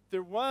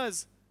 there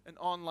was an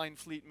online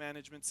fleet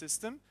management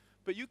system,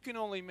 but you can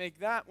only make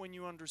that when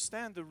you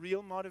understand the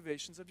real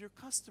motivations of your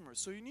customers.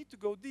 So you need to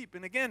go deep.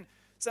 And again,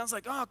 sounds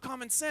like, oh,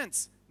 common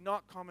sense,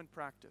 not common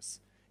practice.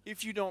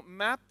 If you don't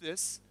map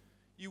this,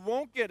 you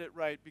won't get it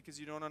right because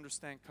you don't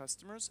understand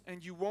customers,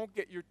 and you won't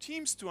get your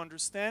teams to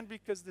understand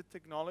because the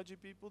technology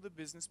people, the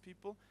business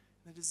people,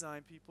 and the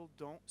design people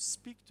don't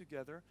speak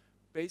together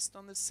based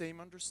on the same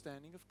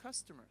understanding of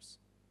customers.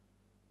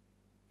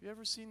 Have you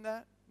ever seen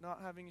that? Not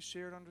having a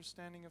shared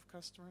understanding of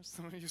customers?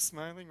 Some of you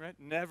smiling, right?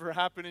 Never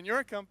happened in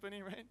your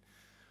company, right?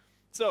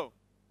 So,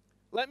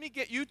 let me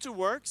get you to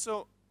work.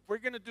 So, we're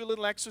going to do a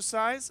little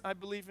exercise. I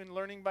believe in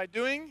learning by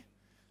doing.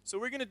 So,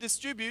 we're going to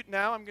distribute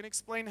now. I'm going to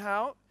explain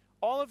how.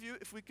 All of you,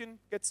 if we can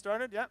get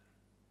started, yeah.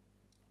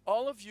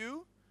 All of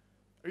you,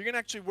 you're going to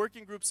actually work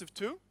in groups of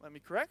 2. Let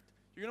me correct.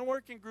 You're going to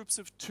work in groups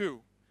of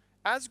 2.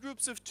 As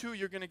groups of 2,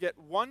 you're going to get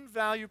one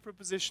value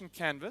proposition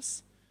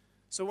canvas.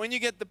 So when you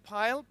get the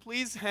pile,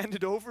 please hand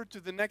it over to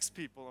the next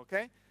people,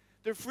 okay?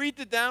 They're free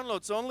to download.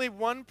 It's only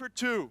 1 per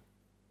 2.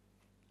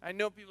 I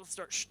know people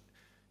start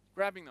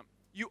grabbing them.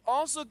 You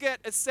also get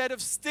a set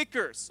of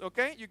stickers,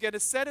 okay? You get a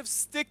set of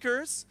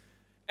stickers,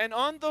 and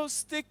on those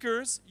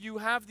stickers, you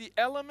have the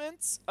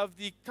elements of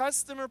the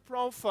customer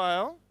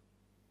profile.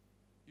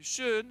 You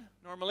should,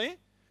 normally,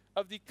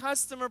 of the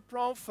customer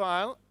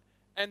profile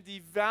and the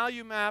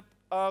value map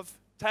of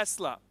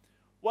Tesla.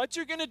 What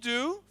you're going to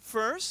do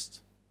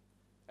first,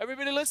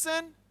 everybody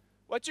listen,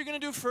 what you're going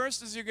to do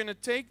first is you're going to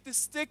take the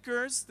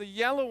stickers, the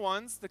yellow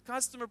ones, the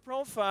customer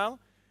profile,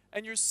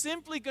 and you're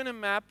simply going to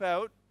map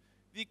out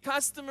the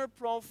customer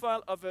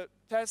profile of a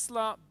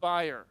Tesla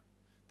buyer.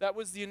 That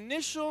was the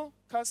initial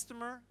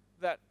customer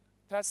that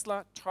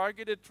Tesla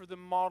targeted for the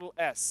Model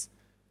S.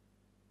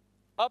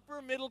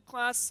 Upper middle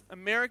class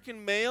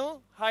American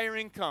male, higher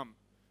income.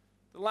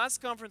 The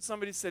last conference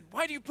somebody said,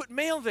 why do you put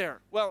male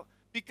there? Well,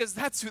 because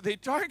that's who they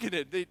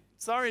targeted.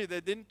 Sorry, they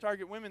didn't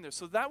target women there.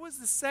 So that was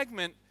the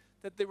segment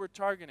that they were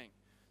targeting.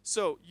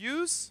 So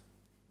use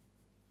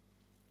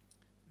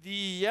the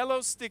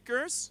yellow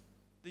stickers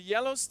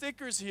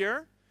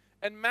here,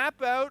 and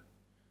map out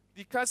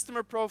the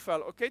customer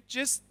profile, okay?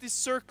 Just the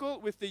circle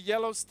with the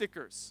yellow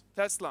stickers,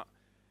 Tesla.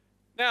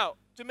 Now,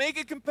 to make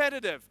it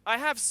competitive, I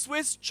have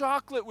Swiss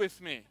chocolate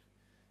with me.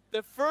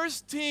 The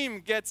first team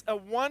gets a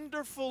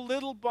wonderful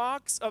little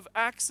box of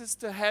access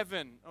to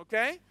heaven,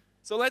 okay?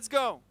 So let's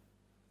go.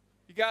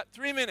 You got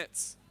 3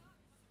 minutes.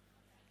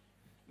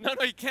 No,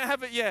 you can't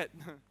have it yet.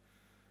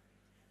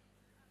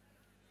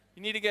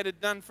 You need to get it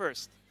done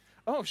first.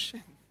 Oh,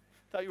 shit.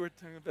 Thought you were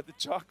talking about the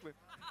chocolate.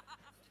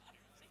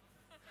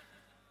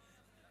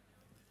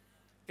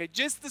 Okay,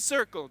 just the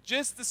circle,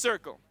 just the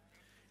circle.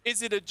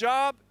 Is it a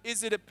job?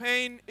 Is it a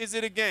pain? Is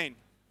it a gain?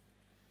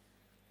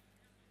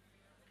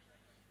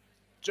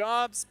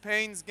 Jobs,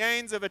 pains,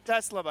 gains of a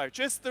Tesla buyer.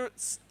 Just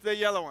the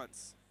yellow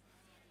ones.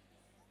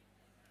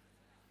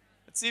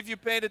 Let's see if you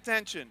paid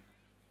attention.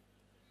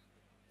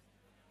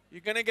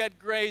 You're going to get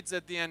grades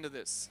at the end of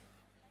this.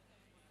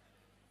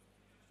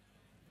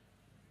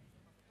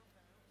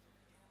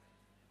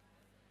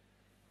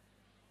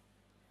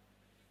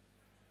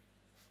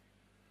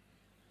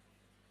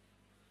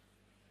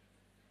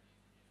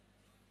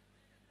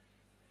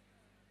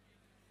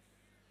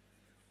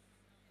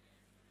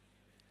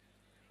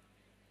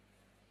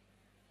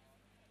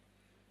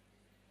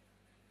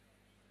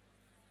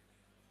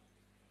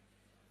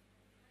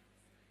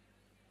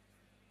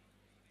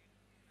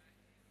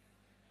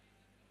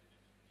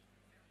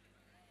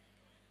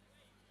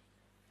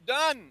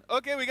 Done.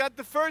 Okay, we got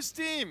the first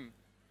team.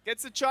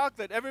 Gets the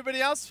chocolate.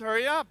 Everybody else,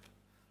 hurry up.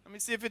 Let me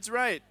see if it's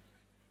right.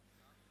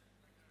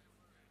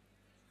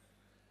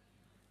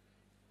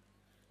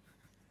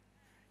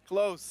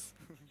 Close.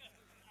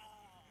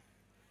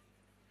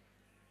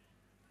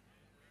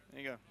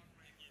 There you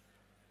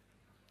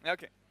go.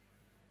 Okay.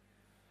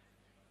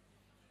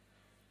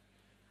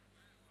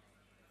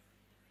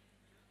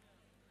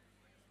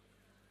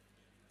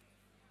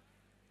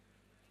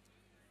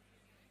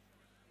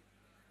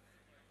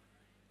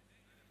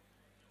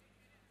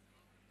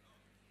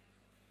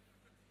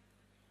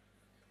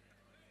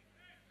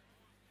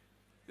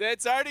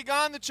 It's already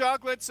gone, the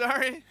chocolate,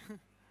 sorry.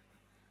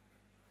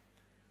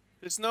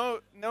 There's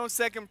no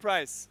second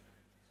prize.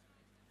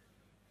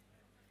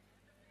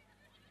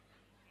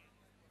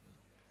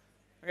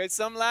 Okay,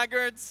 some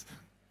laggards.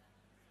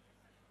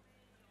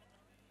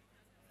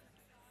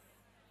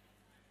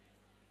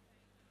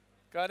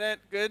 Got it,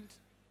 good.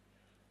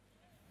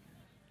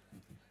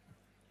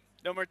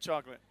 No more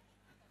chocolate.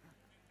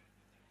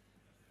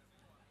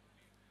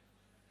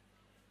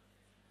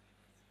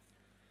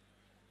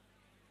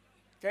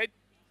 Okay.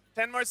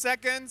 10 more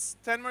seconds.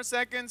 10 more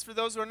seconds for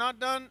those who are not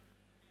done.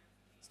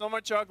 There's no more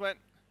chocolate.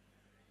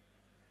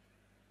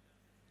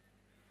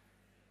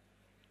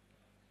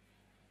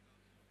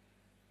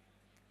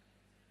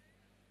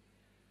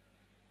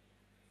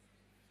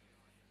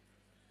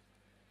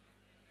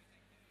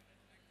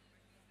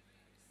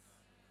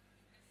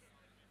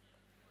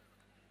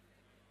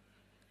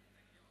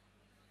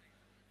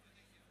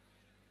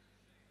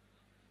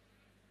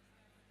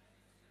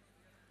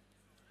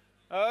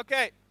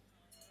 Okay.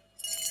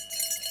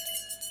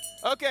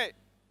 Okay,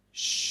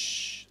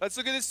 shh. Let's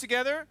look at this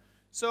together.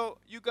 So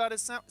you got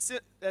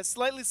a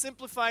slightly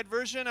simplified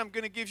version. I'm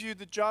going to give you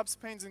the jobs,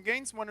 pains, and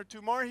gains, 1 or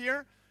 2 more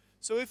here.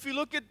 So if you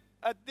look at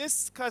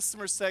this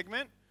customer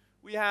segment,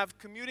 we have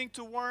commuting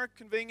to work,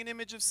 conveying an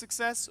image of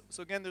success.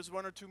 So again, there's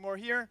 1 or 2 more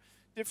here.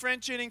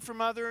 Differentiating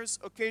from others,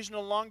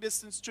 occasional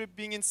long-distance trip,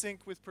 being in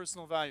sync with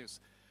personal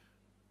values.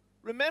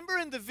 Remember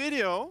in the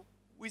video,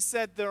 we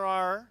said there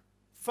are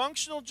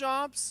functional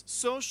jobs,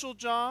 social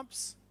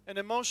jobs, and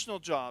emotional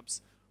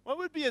jobs. What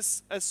would be a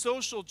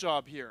social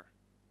job here?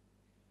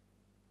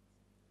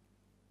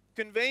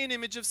 Convey an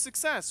image of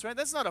success, right?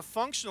 That's not a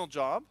functional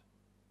job.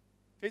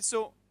 Okay,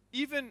 so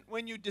even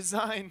when you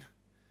design,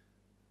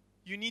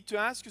 you need to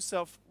ask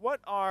yourself, what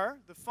are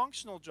the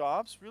functional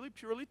jobs, really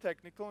purely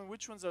technical, and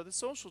which ones are the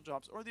social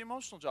jobs or the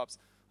emotional jobs?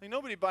 Like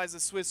nobody buys a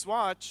Swiss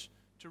watch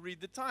to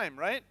read the time,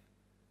 right?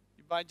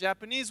 You buy a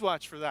Japanese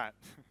watch for that.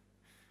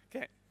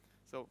 Okay,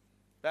 so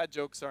bad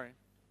joke, sorry.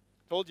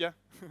 Told ya.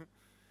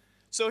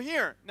 So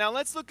here, now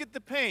let's look at the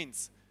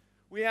pains.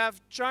 We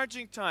have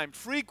charging time,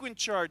 frequent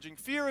charging,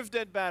 fear of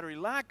dead battery,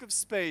 lack of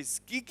space,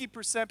 geeky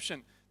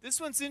perception.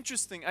 This one's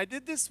interesting. I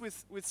did this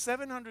with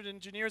 700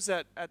 engineers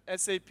at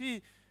SAP,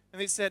 and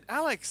they said,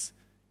 Alex,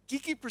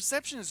 geeky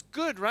perception is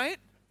good, right?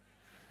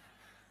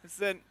 I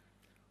said,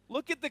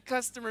 look at the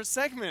customer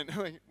segment.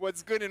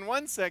 What's good in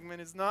one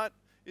segment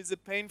is a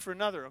pain for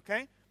another,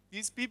 okay?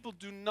 These people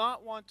do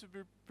not want to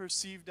be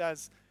perceived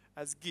as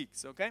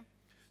geeks, okay?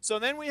 So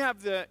then we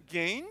have the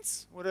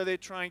gains. What are they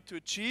trying to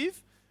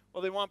achieve?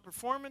 Well, they want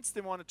performance,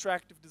 they want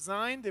attractive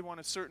design, they want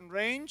a certain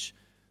range,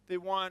 they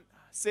want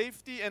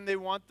safety, and they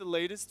want the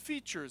latest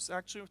features.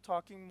 Actually, we're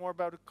talking more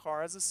about a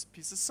car as a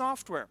piece of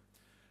software.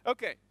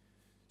 Okay,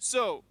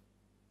 so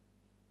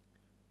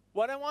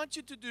what I want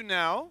you to do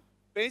now,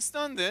 based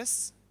on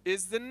this,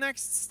 is the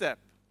next step,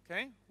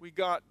 okay? We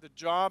got the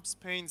jobs,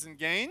 pains, and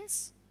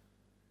gains.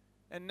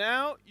 And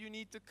now you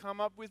need to come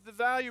up with the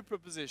value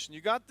proposition. You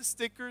got the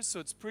stickers,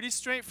 so it's pretty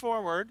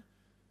straightforward.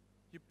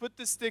 You put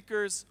the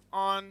stickers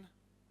on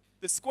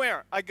the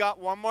square. I got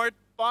one more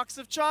box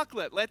of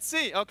chocolate. Let's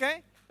see,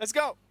 okay? Let's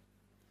go.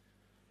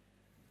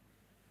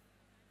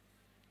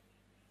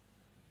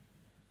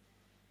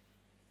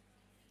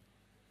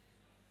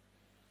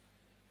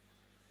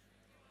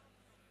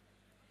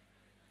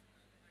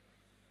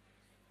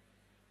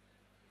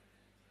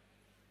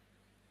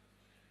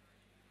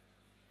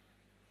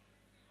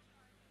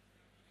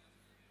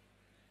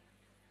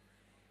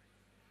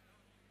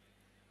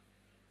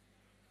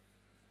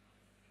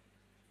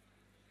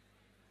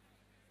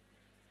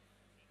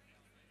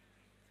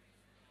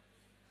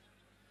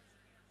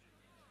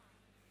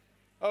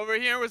 Over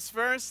here was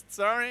first.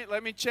 Sorry,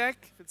 let me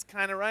check if it's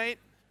kind of right.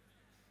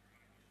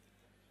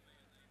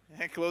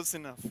 Yeah, close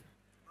enough.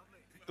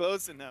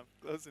 Close enough.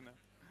 Close enough.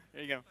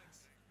 There you go.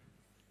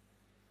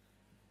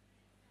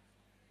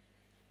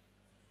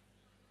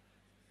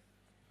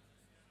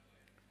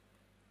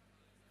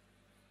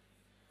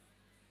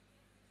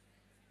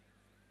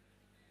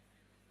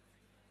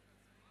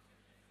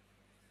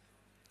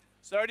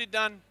 It's already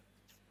done.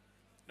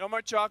 No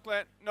more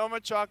chocolate. No more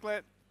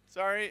chocolate.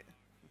 Sorry.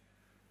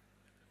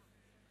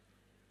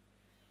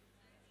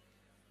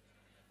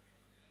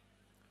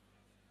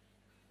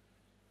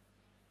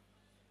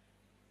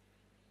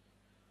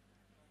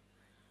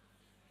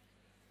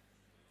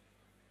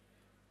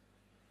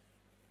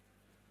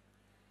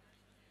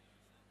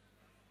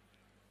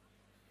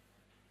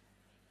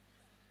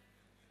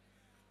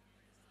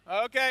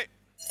 Okay.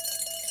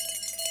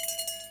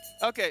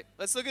 Okay,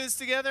 let's look at this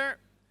together.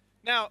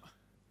 Now,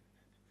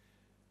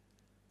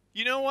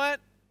 you know what?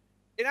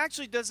 It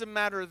actually doesn't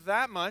matter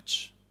that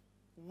much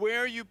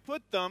where you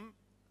put them,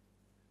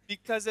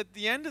 because at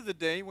the end of the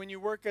day, when you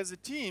work as a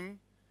team,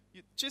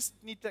 you just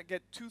need to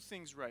get two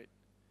things right.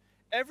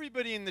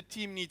 Everybody in the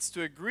team needs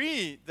to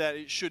agree that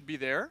it should be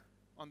there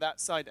on that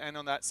side and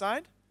on that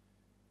side.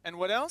 And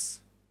what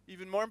else?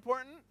 Even more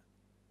important,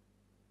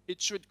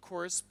 it should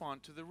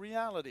correspond to the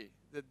reality,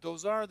 that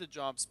those are the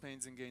jobs,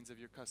 pains, and gains of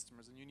your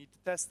customers, and you need to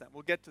test that.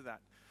 We'll get to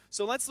that.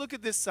 So let's look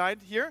at this side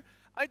here.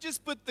 I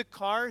just put the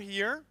car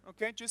here,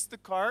 okay, just the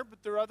car,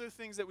 but there are other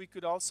things that we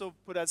could also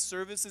put as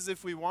services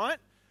if we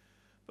want.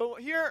 But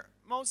here,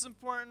 most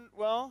important,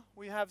 well,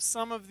 we have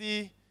some of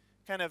the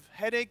kind of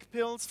headache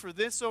pills for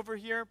this over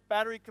here: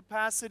 battery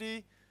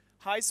capacity,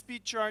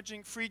 high-speed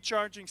charging, free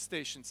charging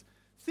stations.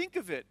 Think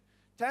of it.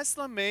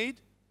 Tesla made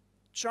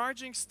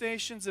charging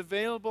stations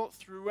available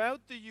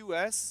throughout the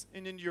US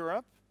and in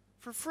Europe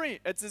for free.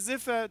 It's as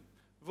if a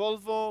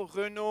Volvo,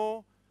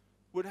 Renault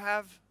would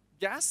have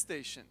gas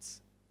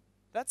stations.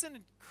 That's an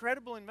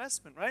incredible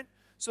investment, right?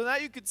 So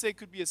that, you could say,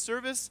 could be a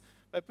service.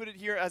 I put it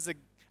here as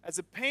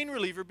a pain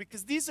reliever,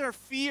 because these are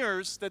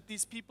fears that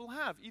these people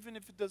have, even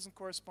if it doesn't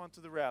correspond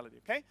to the reality,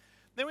 okay?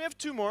 Then we have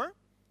two more.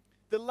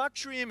 The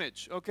luxury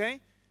image,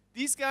 okay?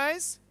 These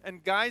guys,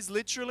 and guys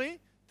literally,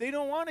 they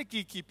don't want a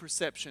geeky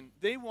perception.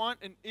 They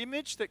want an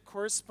image that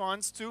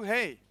corresponds to,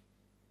 hey,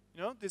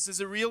 you know, this is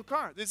a real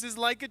car. This is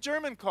like a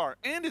German car,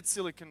 and it's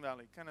Silicon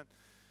Valley. Kind of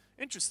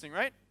interesting,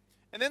 right?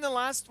 And then the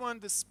last one,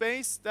 the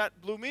space,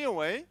 that blew me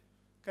away.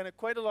 Kind of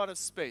quite a lot of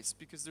space,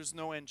 because there's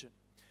no engine.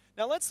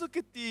 Now let's look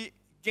at the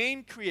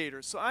gain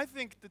creator. So I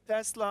think the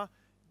Tesla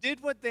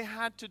did what they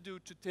had to do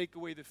to take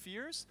away the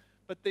fears,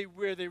 but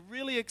where they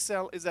really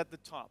excel is at the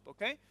top,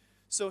 okay?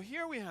 So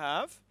here we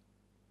have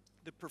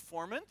the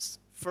performance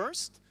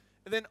first,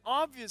 and then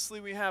obviously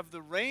we have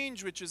the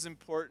range, which is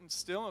important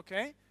still,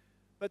 okay?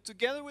 But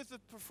together with the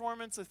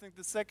performance, I think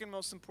the second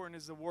most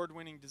important is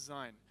award-winning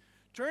design.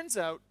 Turns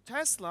out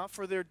Tesla,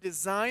 for their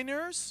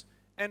designers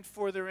and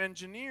for their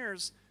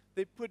engineers,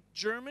 they put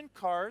German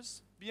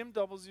cars,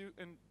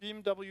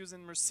 BMWs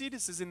and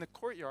Mercedes in the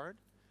courtyard,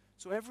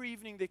 so every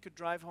evening they could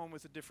drive home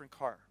with a different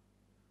car.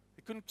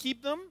 They couldn't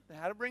keep them, they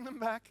had to bring them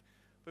back,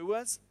 but it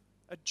was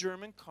a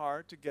German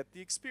car to get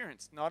the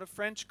experience. Not a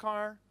French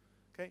car,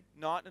 okay?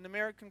 Not an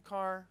American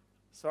car.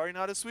 Sorry,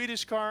 not a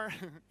Swedish car.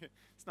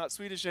 It's not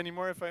Swedish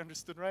anymore, if I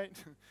understood right.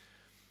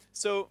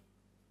 So,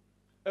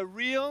 a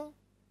real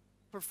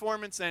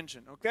performance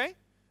engine, okay?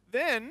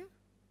 Then,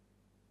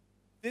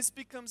 this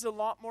becomes a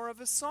lot more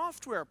of a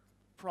software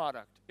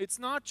product. It's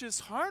not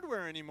just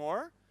hardware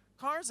anymore.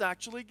 Cars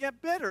actually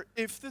get better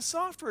if the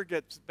software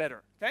gets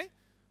better, okay?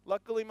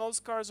 Luckily,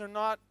 most cars are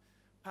not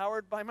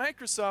powered by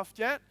Microsoft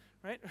yet,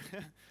 right?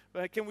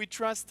 But can we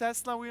trust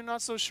Tesla? We're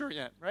not so sure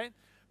yet, right?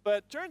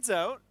 But turns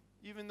out,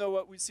 even though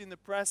what we see in the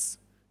press,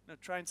 you know,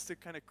 trying to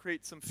kind of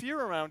create some fear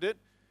around it,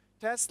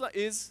 Tesla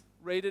is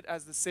rated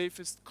as the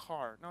safest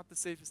car, not the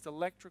safest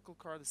electrical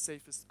car, the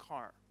safest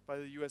car by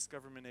the US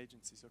government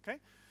agencies, okay?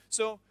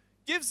 So,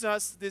 gives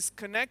us this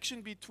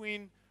connection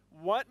between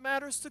what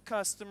matters to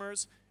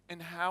customers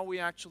and how we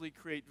actually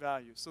create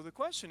value. So the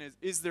question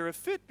is there a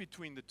fit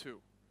between the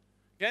two?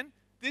 Again,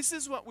 this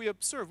is what we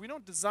observe. We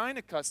don't design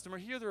a customer.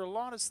 Here there are a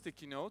lot of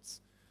sticky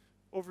notes.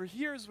 Over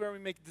here is where we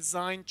make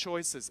design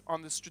choices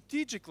on the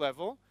strategic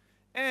level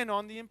and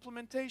on the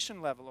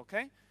implementation level,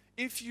 okay?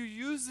 If you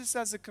use this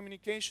as a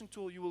communication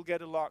tool, you will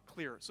get a lot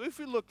clearer. So if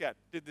we look at,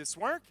 did this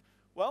work?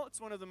 Well,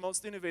 it's one of the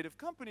most innovative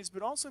companies,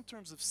 but also in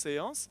terms of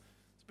sales,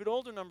 it's a bit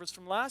older numbers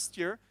from last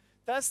year.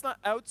 Tesla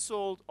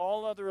outsold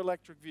all other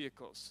electric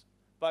vehicles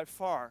by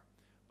far,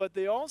 but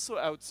they also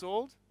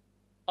outsold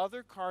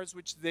other cars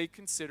which they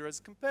consider as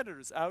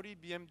competitors, Audi,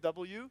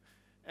 BMW,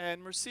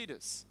 and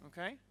Mercedes,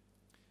 okay?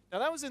 Now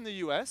that was in the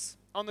US.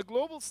 On the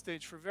global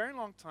stage for a very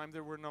long time,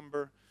 they were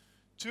number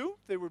 2.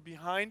 They were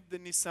behind the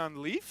Nissan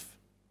Leaf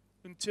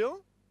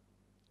until,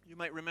 you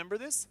might remember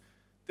this,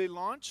 they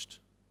launched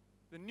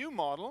the new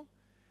model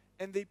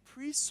and they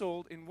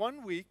pre-sold in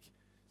 1 week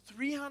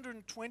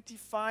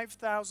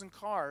 325,000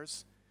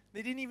 cars.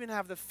 They didn't even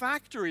have the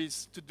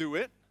factories to do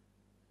it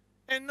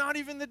and not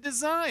even the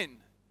design.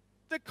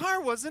 The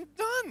car wasn't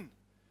done.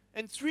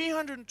 And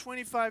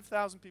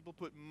 325,000 people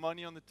put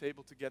money on the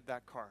table to get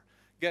that car.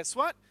 Guess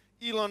what?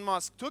 Elon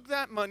Musk took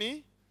that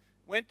money,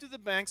 went to the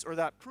banks, or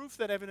that proof,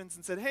 that evidence,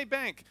 and said, hey,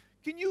 bank,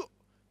 can you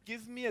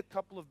give me a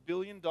couple of $1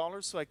 billion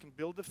so I can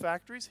build the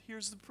factories?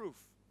 Here's the proof.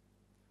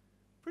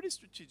 Pretty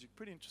strategic,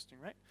 pretty interesting,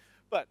 right?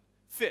 But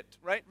fit,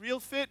 right? Real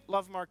fit,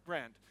 love mark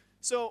brand.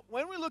 So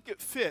when we look at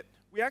fit,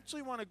 we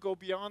actually want to go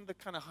beyond the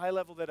kind of high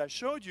level that I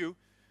showed you.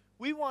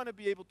 We want to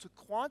be able to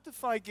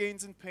quantify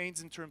gains and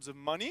pains in terms of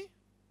money,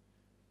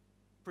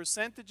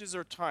 percentages,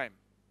 or time.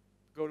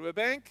 Go to a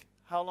bank,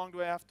 how long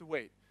do I have to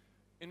wait?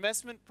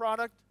 Investment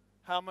product,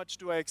 how much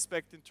do I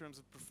expect in terms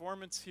of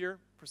performance here,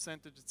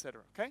 percentage,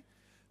 etc. Okay?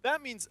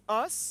 That means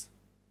us,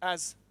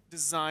 as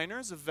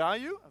designers of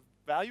value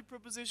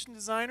proposition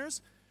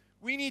designers,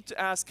 we need to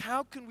ask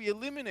how can we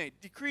eliminate,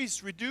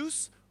 decrease,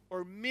 reduce,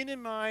 or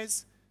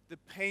minimize the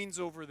pains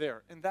over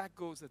there. And that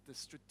goes at the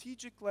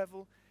strategic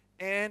level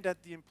and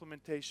at the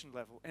implementation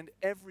level. And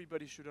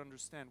everybody should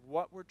understand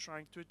what we're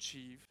trying to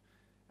achieve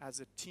as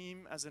a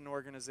team, as an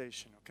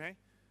organization, okay?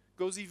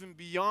 Goes even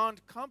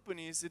beyond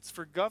companies. It's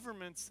for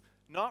governments,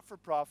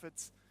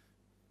 not-for-profits,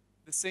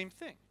 the same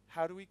thing.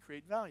 How do we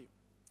create value?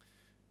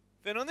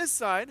 Then on this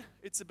side,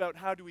 it's about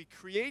how do we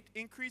create,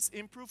 increase,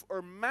 improve,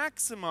 or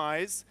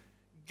maximize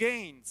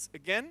gains.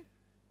 Again,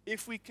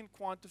 if we can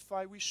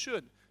quantify, we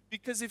should.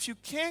 Because if you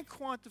can't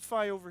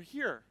quantify over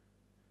here,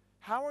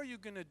 how are you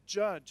going to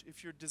judge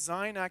if your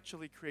design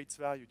actually creates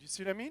value? Do you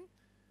see what I mean?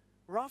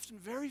 We're often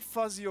very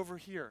fuzzy over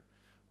here.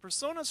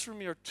 Personas for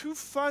me are too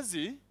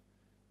fuzzy in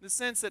the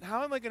sense that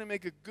how am I going to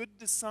make a good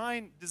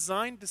design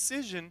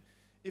decision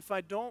if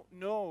I don't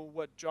know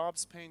what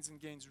jobs, pains,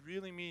 and gains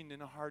really mean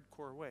in a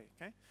hardcore way,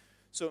 okay?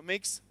 So it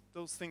makes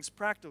those things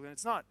practical. And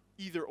it's not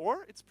either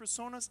or, it's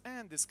personas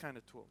and this kind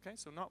of tool, okay?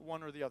 So not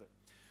one or the other.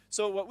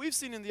 So what we've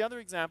seen in the other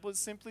example is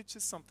simply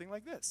just something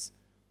like this.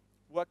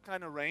 What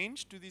kind of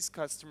range do these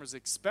customers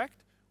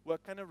expect?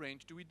 What kind of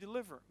range do we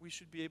deliver? We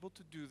should be able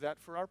to do that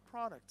for our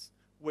products.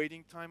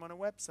 Waiting time on a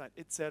website,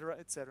 etc.,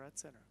 etc.,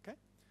 etc., okay?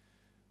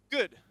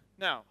 Good.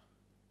 Now,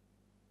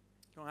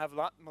 don't have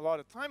a lot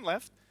of time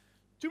left.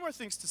 2 more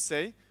things to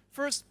say.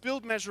 First,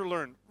 build, measure,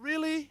 learn.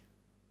 Really?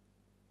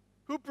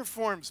 Who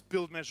performs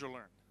build, measure,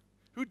 learn?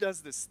 Who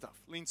does this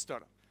stuff? Lean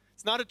startup.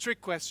 It's not a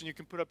trick question. You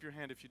can put up your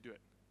hand if you do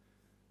it.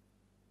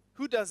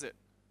 Who does it?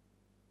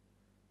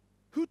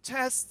 Who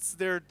tests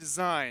their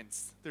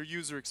designs, their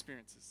user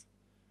experiences?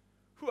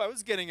 I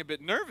was getting a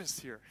bit nervous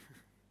here.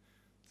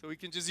 So we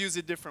can just use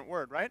a different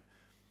word, right?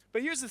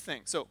 But here's the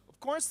thing. So, of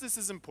course, this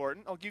is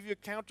important. I'll give you a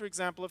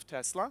counterexample of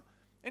Tesla.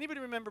 Anybody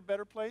remember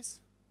Better Place?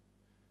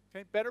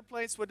 Okay, Better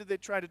Place, what did they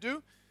try to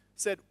do?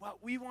 Said, well,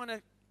 we want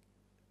to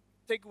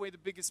take away the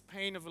biggest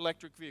pain of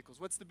electric vehicles.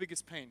 What's the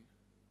biggest pain?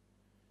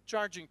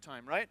 Charging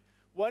time, right?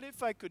 What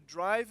if I could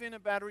drive in a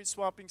battery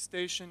swapping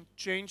station,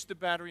 change the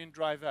battery, and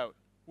drive out?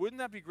 Wouldn't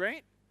that be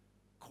great?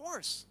 Of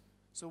course.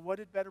 So what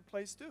did Better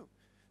Place do?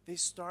 They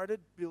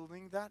started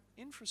building that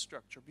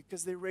infrastructure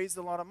because they raised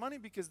a lot of money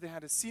because they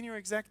had a senior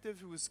executive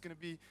who was going to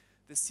be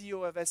the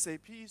CEO of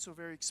SAP, so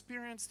very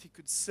experienced. He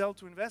could sell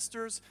to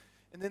investors,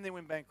 and then they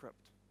went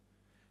bankrupt.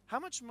 How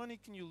much money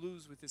can you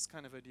lose with this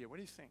kind of idea? What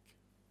do you think?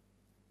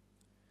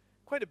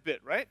 Quite a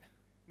bit, right?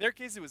 In their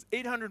case, it was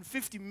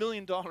 $850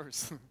 million.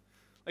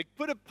 Like,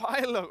 put a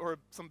pile of, or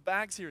some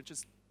bags here and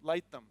just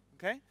light them,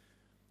 okay?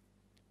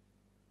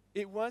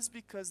 It was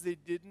because they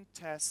didn't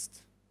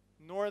test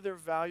nor their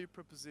value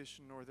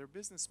proposition nor their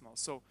business model.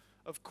 So,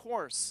 of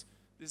course,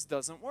 this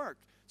doesn't work.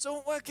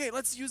 So, okay,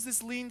 let's use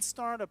this lean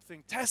startup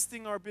thing,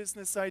 testing our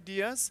business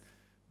ideas,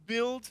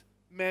 build,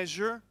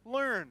 measure,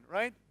 learn,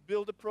 right?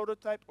 Build a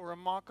prototype or a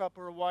mock-up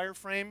or a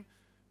wireframe,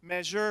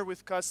 measure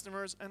with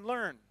customers, and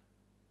learn.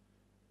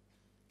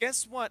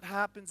 Guess what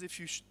happens if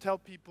you tell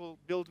people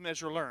build,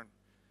 measure, learn?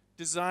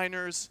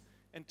 Designers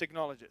and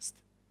technologists.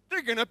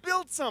 They're going to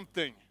build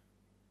something.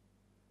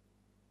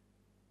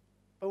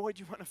 But what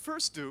you want to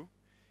first do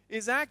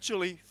is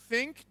actually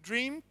think,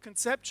 dream,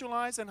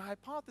 conceptualize, and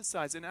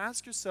hypothesize, and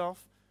ask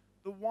yourself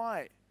the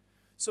why.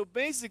 So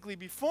basically,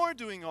 before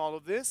doing all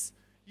of this,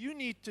 you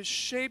need to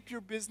shape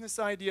your business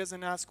ideas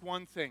and ask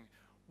one thing.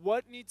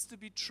 What needs to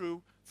be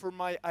true for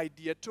my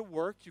idea to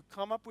work? You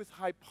come up with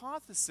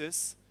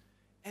hypothesis,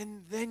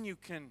 and then you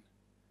can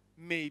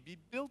maybe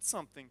build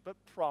something, but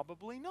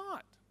probably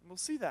not. And we'll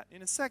see that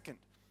in a second.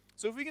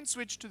 So if we can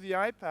switch to the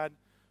iPad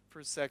for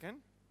a second.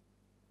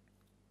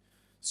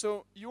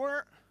 So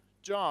your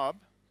job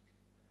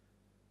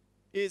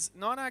is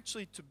not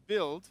actually to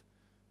build,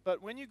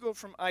 but when you go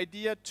from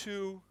idea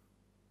to,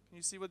 can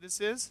you see what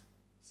this is?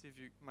 See if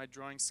my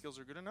drawing skills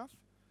are good enough.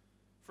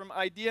 From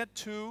idea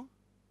to,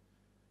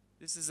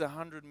 this is a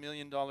 $100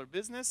 million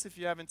business. If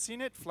you haven't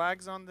seen it,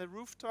 flags on the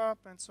rooftop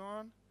and so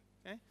on.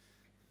 Okay?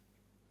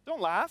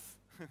 Don't laugh.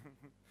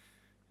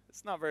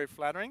 It's not very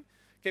flattering.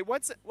 Okay,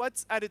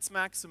 what's at its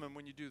maximum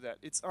when you do that?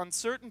 It's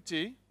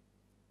uncertainty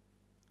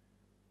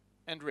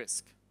and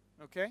risk.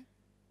 Okay?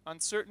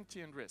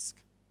 Uncertainty and risk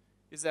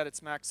is at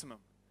its maximum.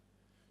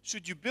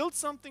 Should you build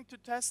something to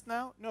test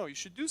now? No, you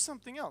should do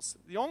something else.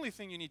 The only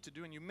thing you need to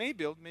do, and you may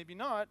build, maybe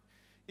not,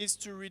 is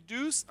to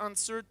reduce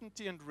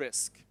uncertainty and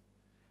risk.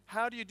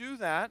 How do you do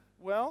that?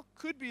 Well,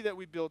 could be that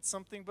we build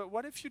something, but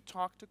what if you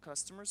talk to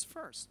customers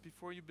first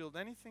before you build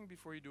anything,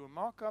 before you do a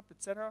mock-up,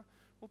 etc.?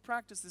 We'll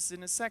practice this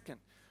in a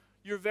second.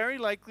 You're very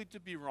likely to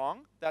be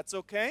wrong. That's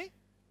okay.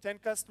 10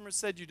 customers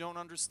said you don't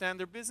understand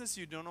their business,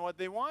 you don't know what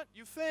they want,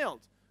 you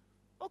failed.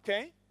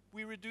 Okay,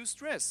 we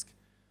reduced risk.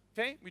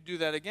 Okay, we do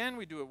that again,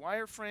 we do a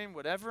wireframe,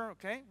 whatever,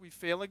 okay? We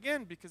fail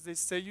again because they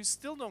say you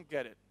still don't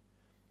get it.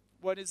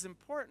 What is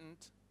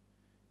important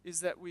is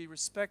that we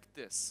respect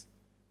this.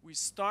 We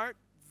start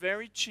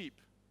very cheap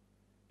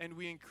and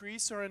we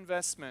increase our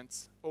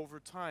investments over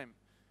time.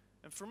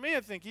 And for me, I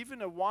think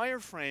even a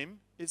wireframe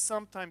is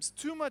sometimes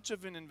too much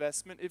of an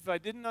investment if I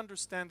didn't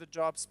understand the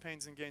jobs,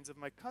 pains, and gains of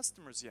my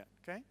customers yet,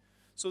 okay?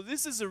 So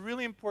this is a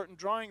really important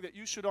drawing that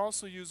you should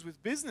also use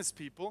with business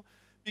people,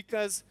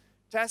 because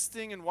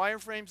testing and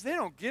wireframes, they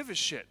don't give a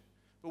shit.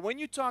 But when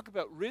you talk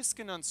about risk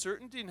and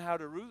uncertainty and how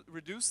to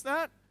reduce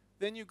that,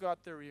 then you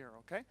got their ear,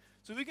 okay?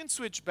 So we can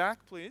switch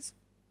back, please.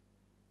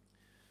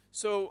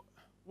 So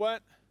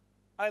what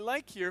I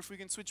like here, if we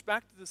can switch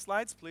back to the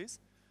slides, please,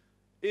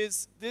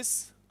 is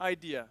this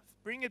idea.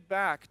 Bring it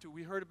back to,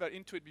 we heard about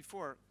Intuit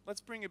before,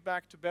 let's bring it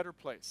back to better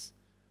place.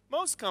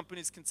 Most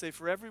companies can say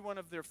for every one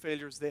of their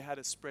failures, they had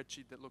a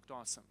spreadsheet that looked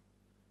awesome.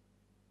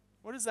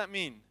 What does that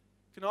mean?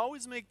 You can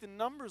always make the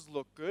numbers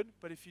look good,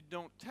 but if you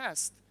don't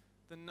test,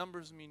 the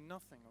numbers mean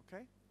nothing,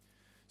 okay?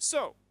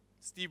 So,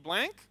 Steve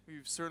Blank,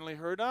 we've certainly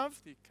heard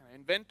of, the kind of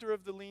inventor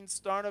of the lean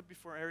startup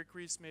before Eric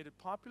Ries made it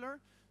popular,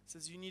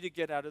 says you need to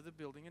get out of the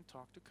building and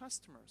talk to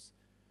customers.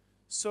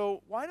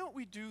 So why don't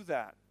we do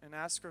that and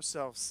ask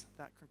ourselves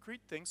that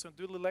concrete thing? So I'll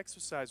do a little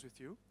exercise with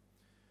you.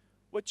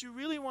 What you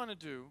really want to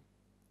do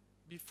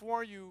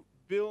before you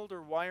build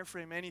or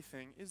wireframe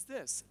anything is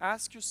this.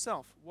 Ask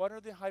yourself, what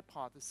are the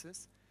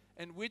hypotheses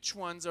and which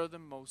ones are the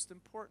most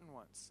important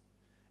ones?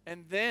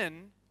 And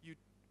then you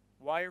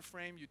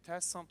wireframe, you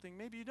test something,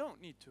 maybe you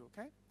don't need to,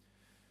 okay?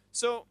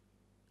 So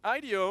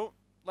IDEO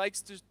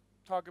likes to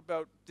talk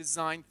about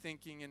design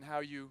thinking and how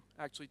you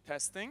actually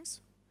test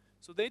things.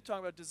 So they talk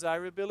about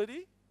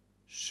desirability,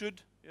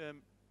 should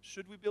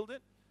we build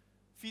it?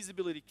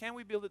 Feasibility, can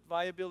we build it?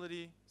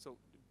 Viability, so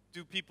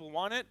do people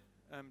want it?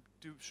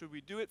 Should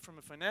we do it from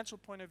a financial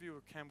point of view,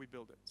 or can we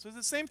build it? So it's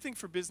the same thing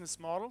for business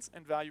models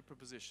and value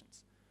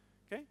propositions.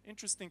 Okay,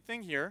 interesting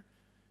thing here.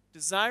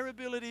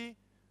 Desirability,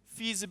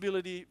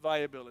 feasibility,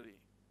 viability.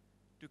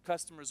 Do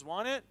customers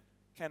want it?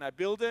 Can I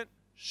build it?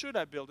 Should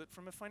I build it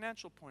from a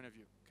financial point of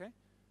view? Okay,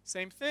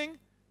 same thing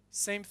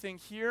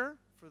here.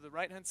 For the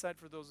right-hand side,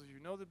 for those of you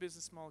who know the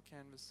business model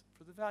canvas,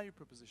 for the value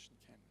proposition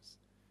canvas.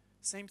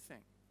 Same thing.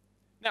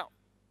 Now,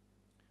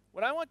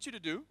 what I want you to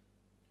do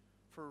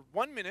for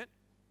 1 minute,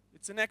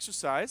 it's an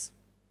exercise,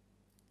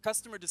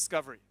 customer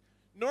discovery.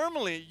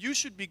 Normally, you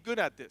should be good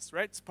at this,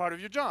 right? It's part of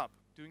your job,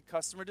 doing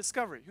customer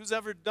discovery. Who's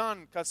ever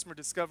done customer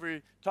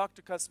discovery, talk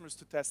to customers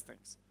to test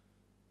things?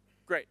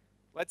 Great.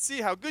 Let's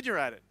see how good you're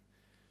at it.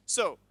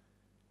 So,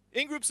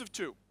 in groups of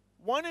 2,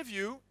 one of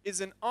you is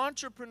an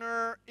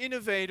entrepreneur,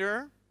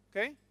 innovator,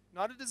 okay?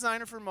 Not a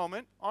designer for a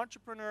moment.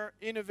 Entrepreneur,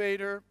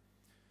 innovator,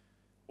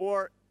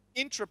 or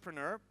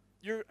intrapreneur.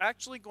 You're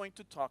actually going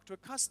to talk to a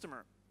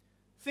customer.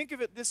 Think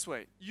of it this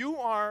way. You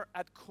are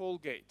at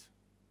Colgate,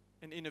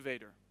 an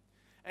innovator.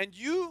 And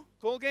you,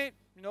 Colgate,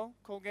 you know,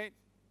 Colgate,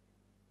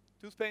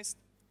 toothpaste,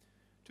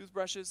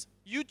 toothbrushes,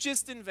 you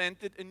just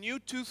invented a new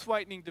tooth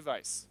whitening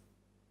device.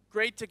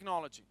 Great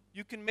technology.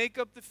 You can make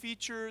up the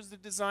features, the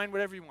design,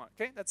 whatever you want,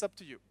 okay? That's up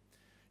to you.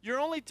 Your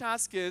only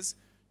task is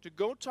to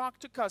go talk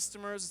to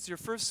customers. It's your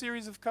first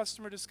series of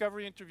customer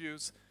discovery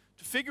interviews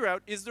to figure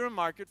out, is there a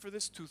market for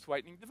this tooth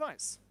whitening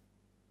device?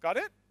 Got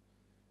it?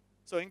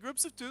 So in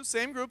groups of 2,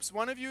 same groups,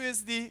 one of you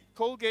is the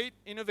Colgate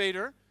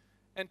innovator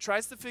and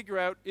tries to figure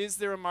out, is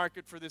there a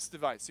market for this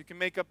device? You can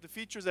make up the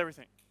features,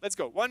 everything. Let's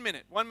go. 1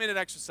 minute. 1 minute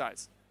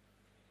exercise.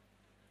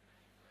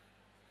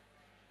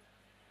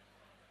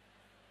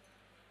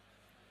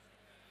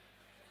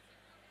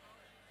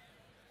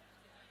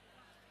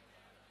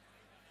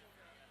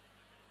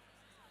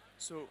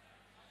 So,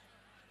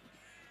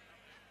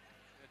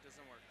 that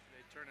doesn't work.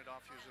 They turn it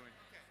off usually.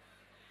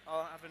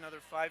 I'll have another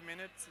 5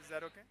 minutes. Is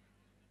that okay?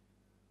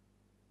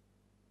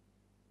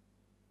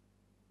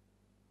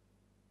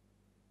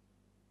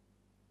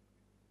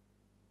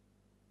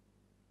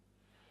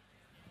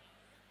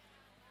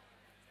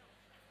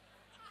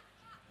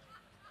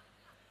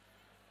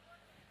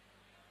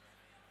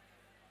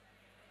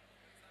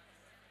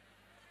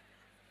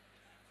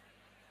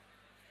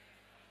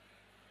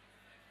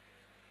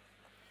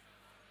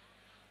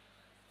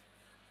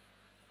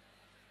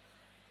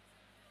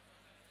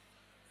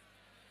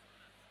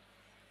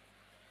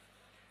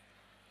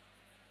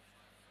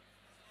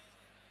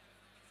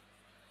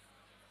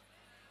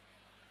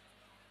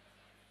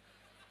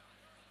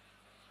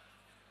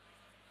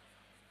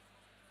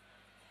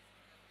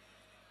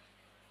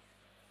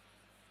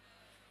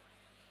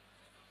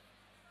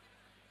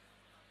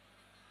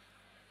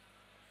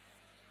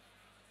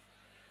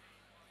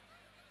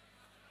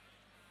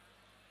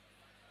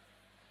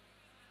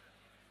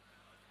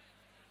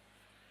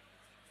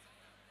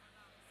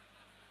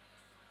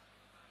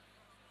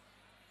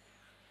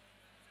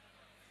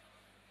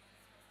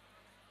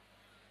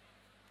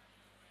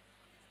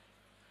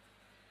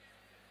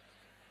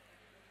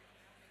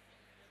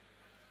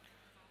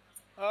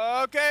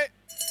 Okay.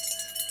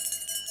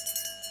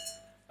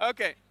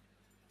 Okay.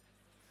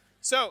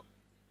 So,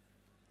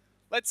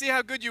 let's see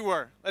how good you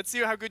were. Let's see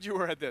how good you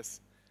were at this.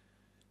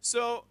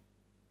 So,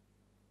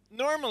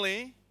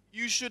 normally,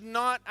 you should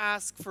not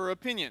ask for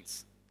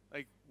opinions.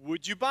 Like,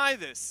 would you buy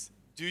this?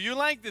 Do you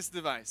like this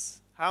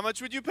device? How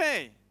much would you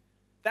pay?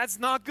 That's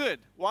not good.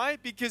 Why?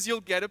 Because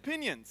you'll get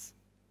opinions.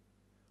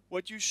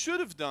 What you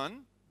should have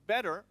done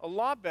better, a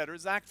lot better,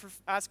 is ask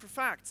for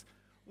facts.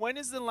 When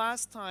is the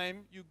last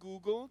time you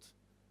Googled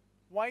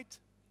white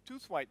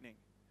tooth whitening?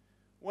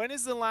 When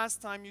is the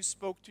last time you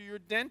spoke to your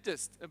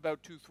dentist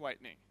about tooth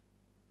whitening?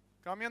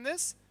 Got me on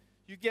this?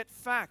 You get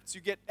facts,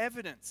 you get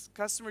evidence.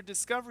 Customer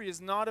discovery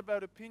is not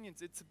about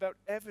opinions, it's about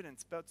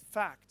evidence, about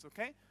facts,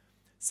 okay?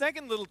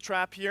 Second little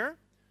trap here.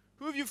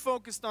 Who have you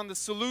focused on the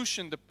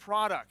solution, the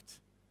product,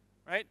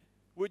 right?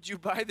 Would you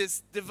buy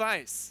this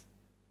device?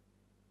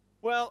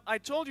 Well, I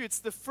told you it's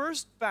the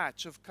first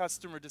batch of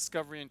customer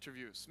discovery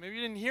interviews. Maybe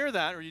you didn't hear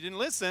that or you didn't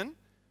listen.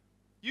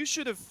 You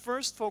should have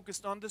first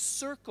focused on the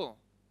circle.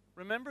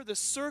 Remember the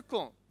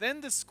circle,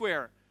 then the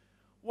square.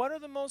 What are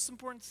the most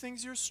important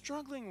things you're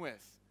struggling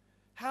with?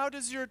 How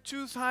does your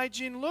tooth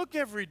hygiene look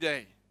every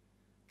day?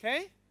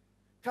 Okay?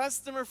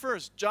 Customer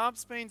first,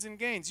 jobs, pains, and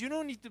gains. You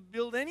don't need to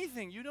build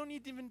anything. You don't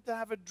need even to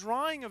have a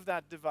drawing of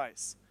that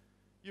device.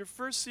 Your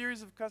first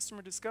series of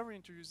customer discovery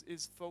interviews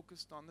is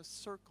focused on the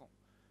circle.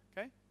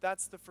 Okay?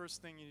 That's the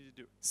first thing you need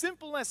to do.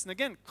 Simple lesson.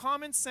 Again,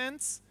 common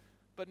sense,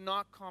 but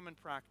not common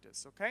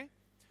practice. Okay?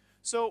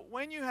 So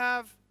when you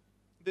have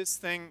this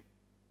thing,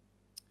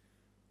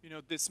 you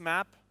know, this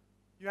map,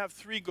 you have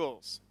 3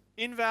 goals.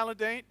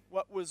 Invalidate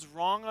what was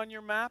wrong on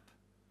your map.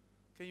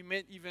 Okay, you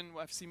may even,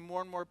 I've seen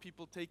more and more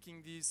people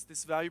taking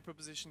this value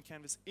proposition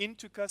canvas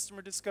into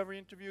customer discovery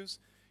interviews.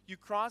 You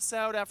cross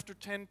out after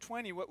 10,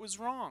 20 what was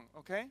wrong,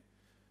 okay?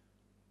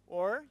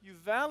 Or you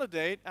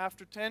validate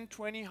after 10,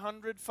 20,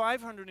 100,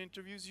 500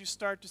 interviews, you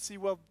start to see,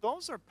 well,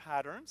 those are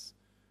patterns.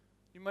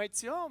 You might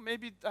see, oh,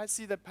 maybe I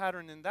see that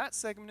pattern in that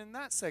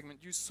segment,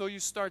 so you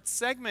start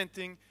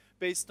segmenting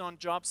based on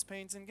jobs,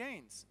 pains, and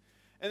gains.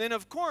 And then,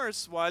 of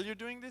course, while you're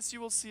doing this, you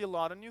will see a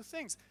lot of new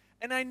things.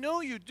 And I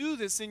know you do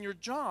this in your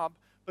job,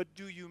 but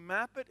do you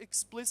map it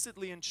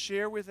explicitly and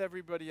share with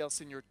everybody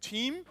else in your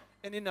team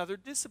and in other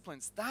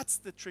disciplines? That's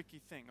the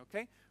tricky thing,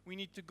 okay? We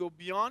need to go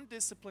beyond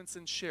disciplines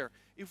and share.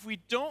 If we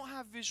don't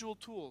have visual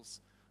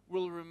tools,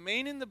 we'll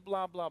remain in the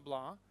blah, blah,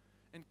 blah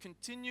and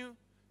continue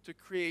to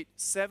create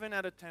 7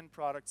 out of 10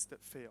 products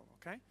that fail,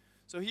 okay?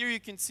 So here you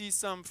can see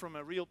some from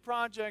a real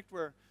project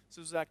where this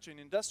was actually an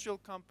industrial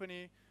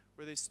company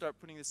where they start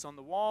putting this on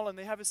the wall, and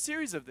they have a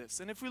series of this.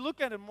 And if we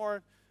look at a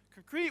more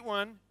concrete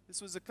one,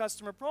 this was a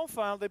customer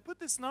profile, they put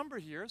this number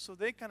here, so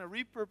they kind of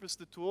repurposed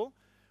the tool,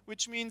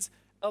 which means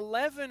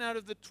 11 out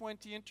of the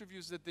 20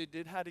 interviews that they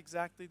did had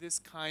exactly this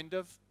kind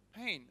of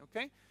pain,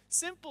 okay?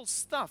 Simple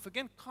stuff,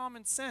 again,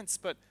 common sense,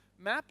 but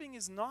mapping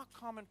is not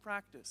common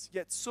practice,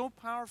 yet so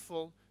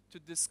powerful to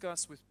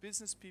discuss with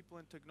business people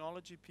and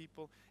technology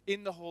people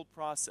in the whole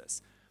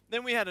process.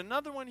 Then we had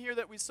another one here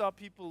that we saw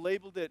people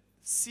labeled it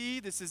C,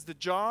 this is the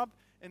job,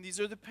 and these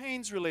are the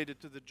pains related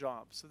to the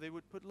job. So they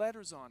would put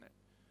letters on it.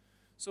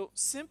 So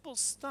simple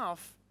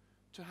stuff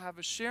to have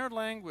a shared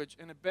language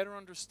and a better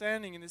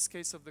understanding, in this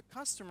case of the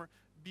customer,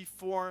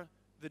 before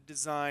the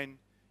design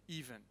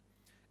even.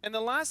 And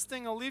the last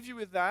thing, I'll leave you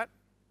with that,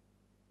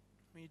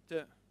 we need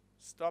to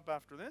stop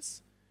after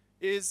this,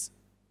 is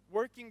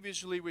working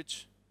visually,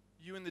 which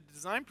you in the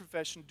design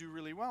profession do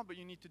really well, but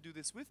you need to do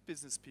this with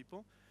business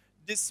people.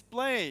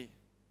 Display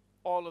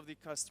all of the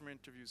customer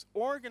interviews.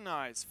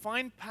 Organize,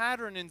 find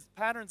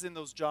patterns in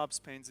those jobs,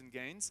 pains, and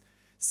gains.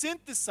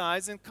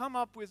 Synthesize and come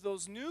up with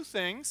those new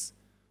things,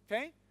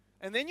 okay?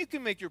 And then you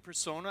can make your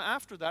persona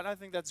after that. I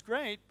think that's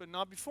great, but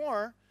not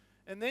before.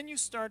 And then you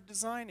start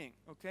designing,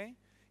 okay?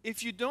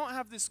 If you don't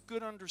have this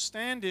good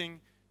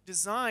understanding,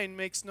 design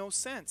makes no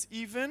sense.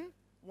 Even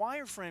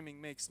wireframing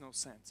makes no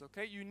sense,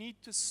 okay? You need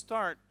to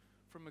start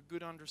from a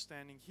good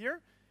understanding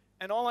here.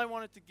 And all I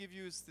wanted to give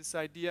you is this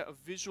idea of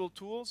visual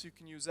tools. You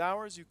can use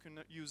ours, you can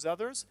use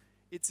others.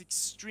 It's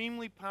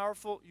extremely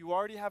powerful. You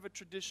already have a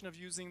tradition of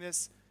using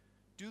this.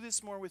 Do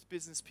this more with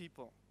business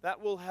people.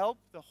 That will help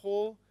the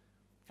whole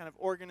kind of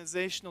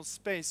organizational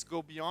space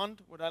go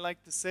beyond what I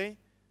like to say,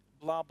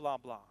 blah, blah,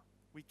 blah.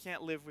 We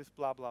can't live with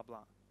blah, blah,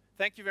 blah.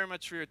 Thank you very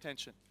much for your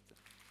attention.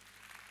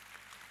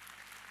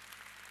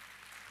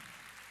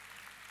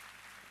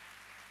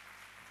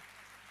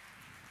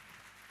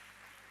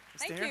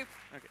 Thank Stay you. here?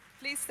 Okay.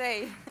 Please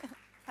stay.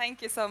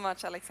 Thank you so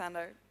much,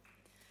 Alexander.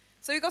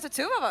 So you got the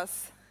 2 of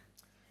us.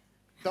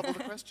 Double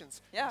the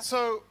questions. Yeah.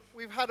 So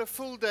we've had a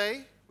full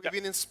day. We've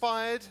been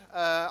inspired.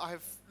 I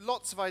have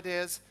lots of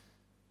ideas.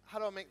 How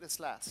do I make this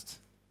last?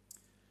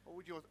 What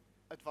would your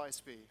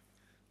advice be?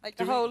 Like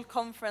the whole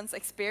conference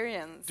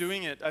experience.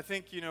 Doing it. I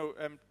think, you know,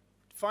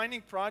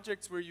 finding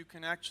projects where you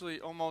can actually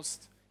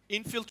almost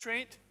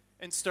infiltrate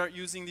and start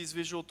using these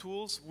visual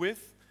tools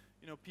with,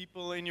 you know,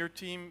 people in your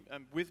team,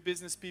 with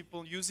business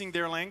people using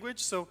their language.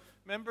 So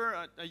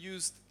remember, I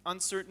used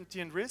uncertainty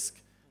and risk.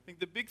 I think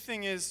the big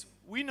thing is,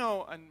 we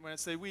know, and when I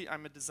say we,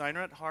 I'm a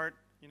designer at heart,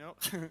 you know,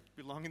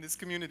 belong in this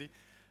community.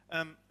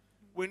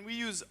 When we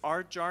use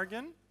our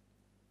jargon,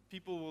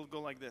 people will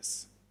go like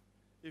this.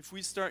 If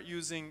we start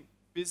using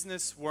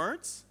business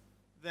words,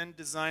 then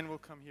design will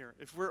come here.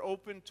 If we're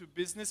open to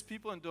business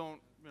people and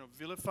don't, you know,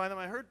 vilify them.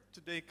 I heard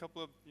today a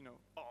couple of, you know,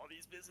 all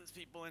these business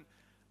people, and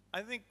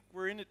I think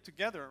we're in it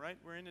together, right?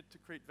 We're in it to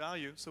create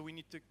value, so we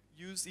need to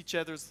use each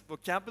other's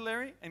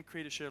vocabulary and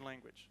create a shared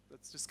language.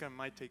 That's just kind of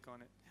my take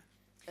on it.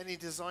 Any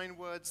design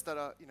words that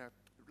are, you know,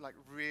 like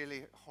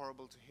really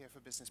horrible to hear for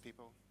business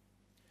people?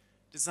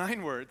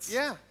 Design words?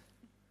 Yeah.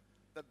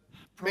 That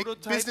make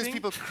business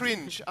people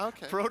cringe.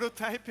 Okay.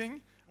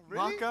 Prototyping?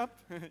 Really? Mock-up?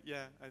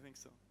 Yeah, I think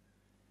so.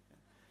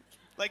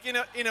 Like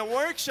in a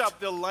workshop,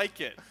 they'll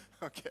like it.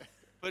 Okay.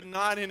 But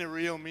not in a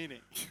real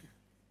meeting.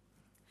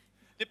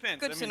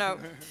 Depends. Good to know.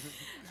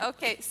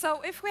 Okay,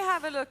 so if we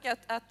have a look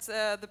at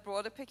the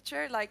broader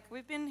picture, like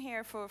we've been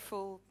here for a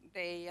full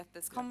day at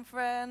this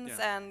conference,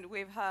 and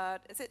we've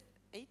heard, is it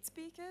 8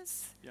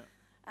 speakers?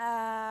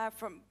 Yeah.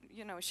 From,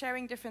 you know,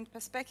 sharing different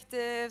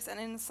perspectives and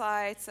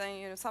insights, and,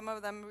 you know, some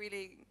of them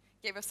really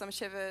gave us some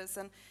shivers.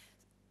 And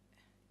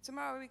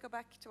tomorrow we go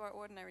back to our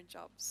ordinary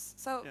jobs.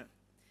 So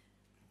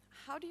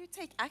how do you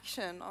take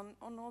action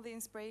on all the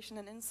inspiration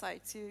and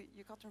insights you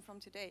gotten from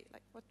today?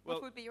 Like,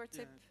 what would be your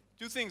tip?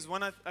 Two things.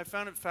 One, I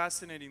found it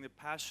fascinating, the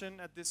passion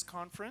at this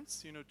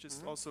conference, you know,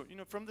 just also, you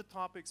know, from the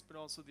topics, but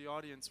also the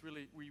audience.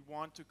 Really, we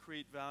want to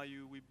create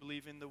value. We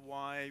believe in the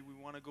why. We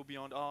want to go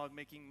beyond,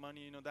 making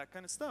money, you know, that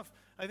kind of stuff.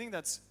 I think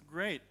that's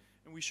great.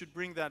 And we should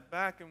bring that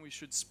back, and we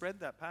should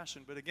spread that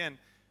passion. But again,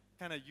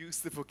 kind of use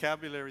the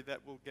vocabulary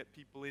that will get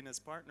people in as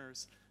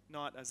partners,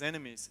 not as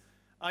enemies.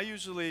 I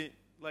usually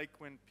like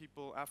when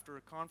people, after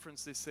a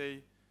conference,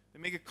 they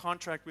make a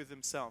contract with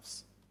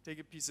themselves. Take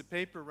a piece of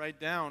paper, write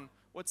down,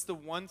 what's the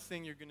one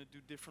thing you're going to do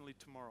differently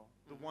tomorrow?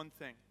 The one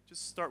thing.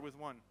 Just start with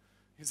one.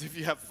 Because if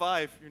you have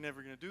 5, you're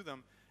never going to do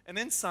them. And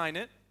then sign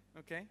it,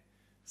 okay?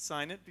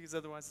 Sign it, because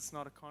otherwise it's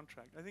not a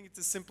contract. I think it's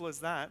as simple as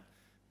that.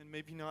 And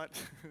maybe not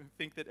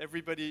think that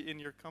everybody in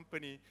your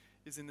company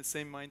is in the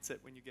same mindset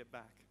when you get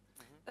back.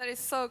 That is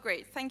so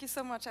great. Thank you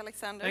so much,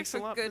 Alexander, Thanks for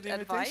a lot good for the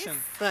advice.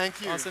 invitation.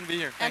 Thank you. Awesome to be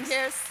here. And Thanks.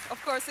 here's,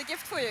 of course, a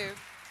gift for you.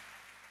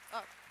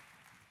 Oh.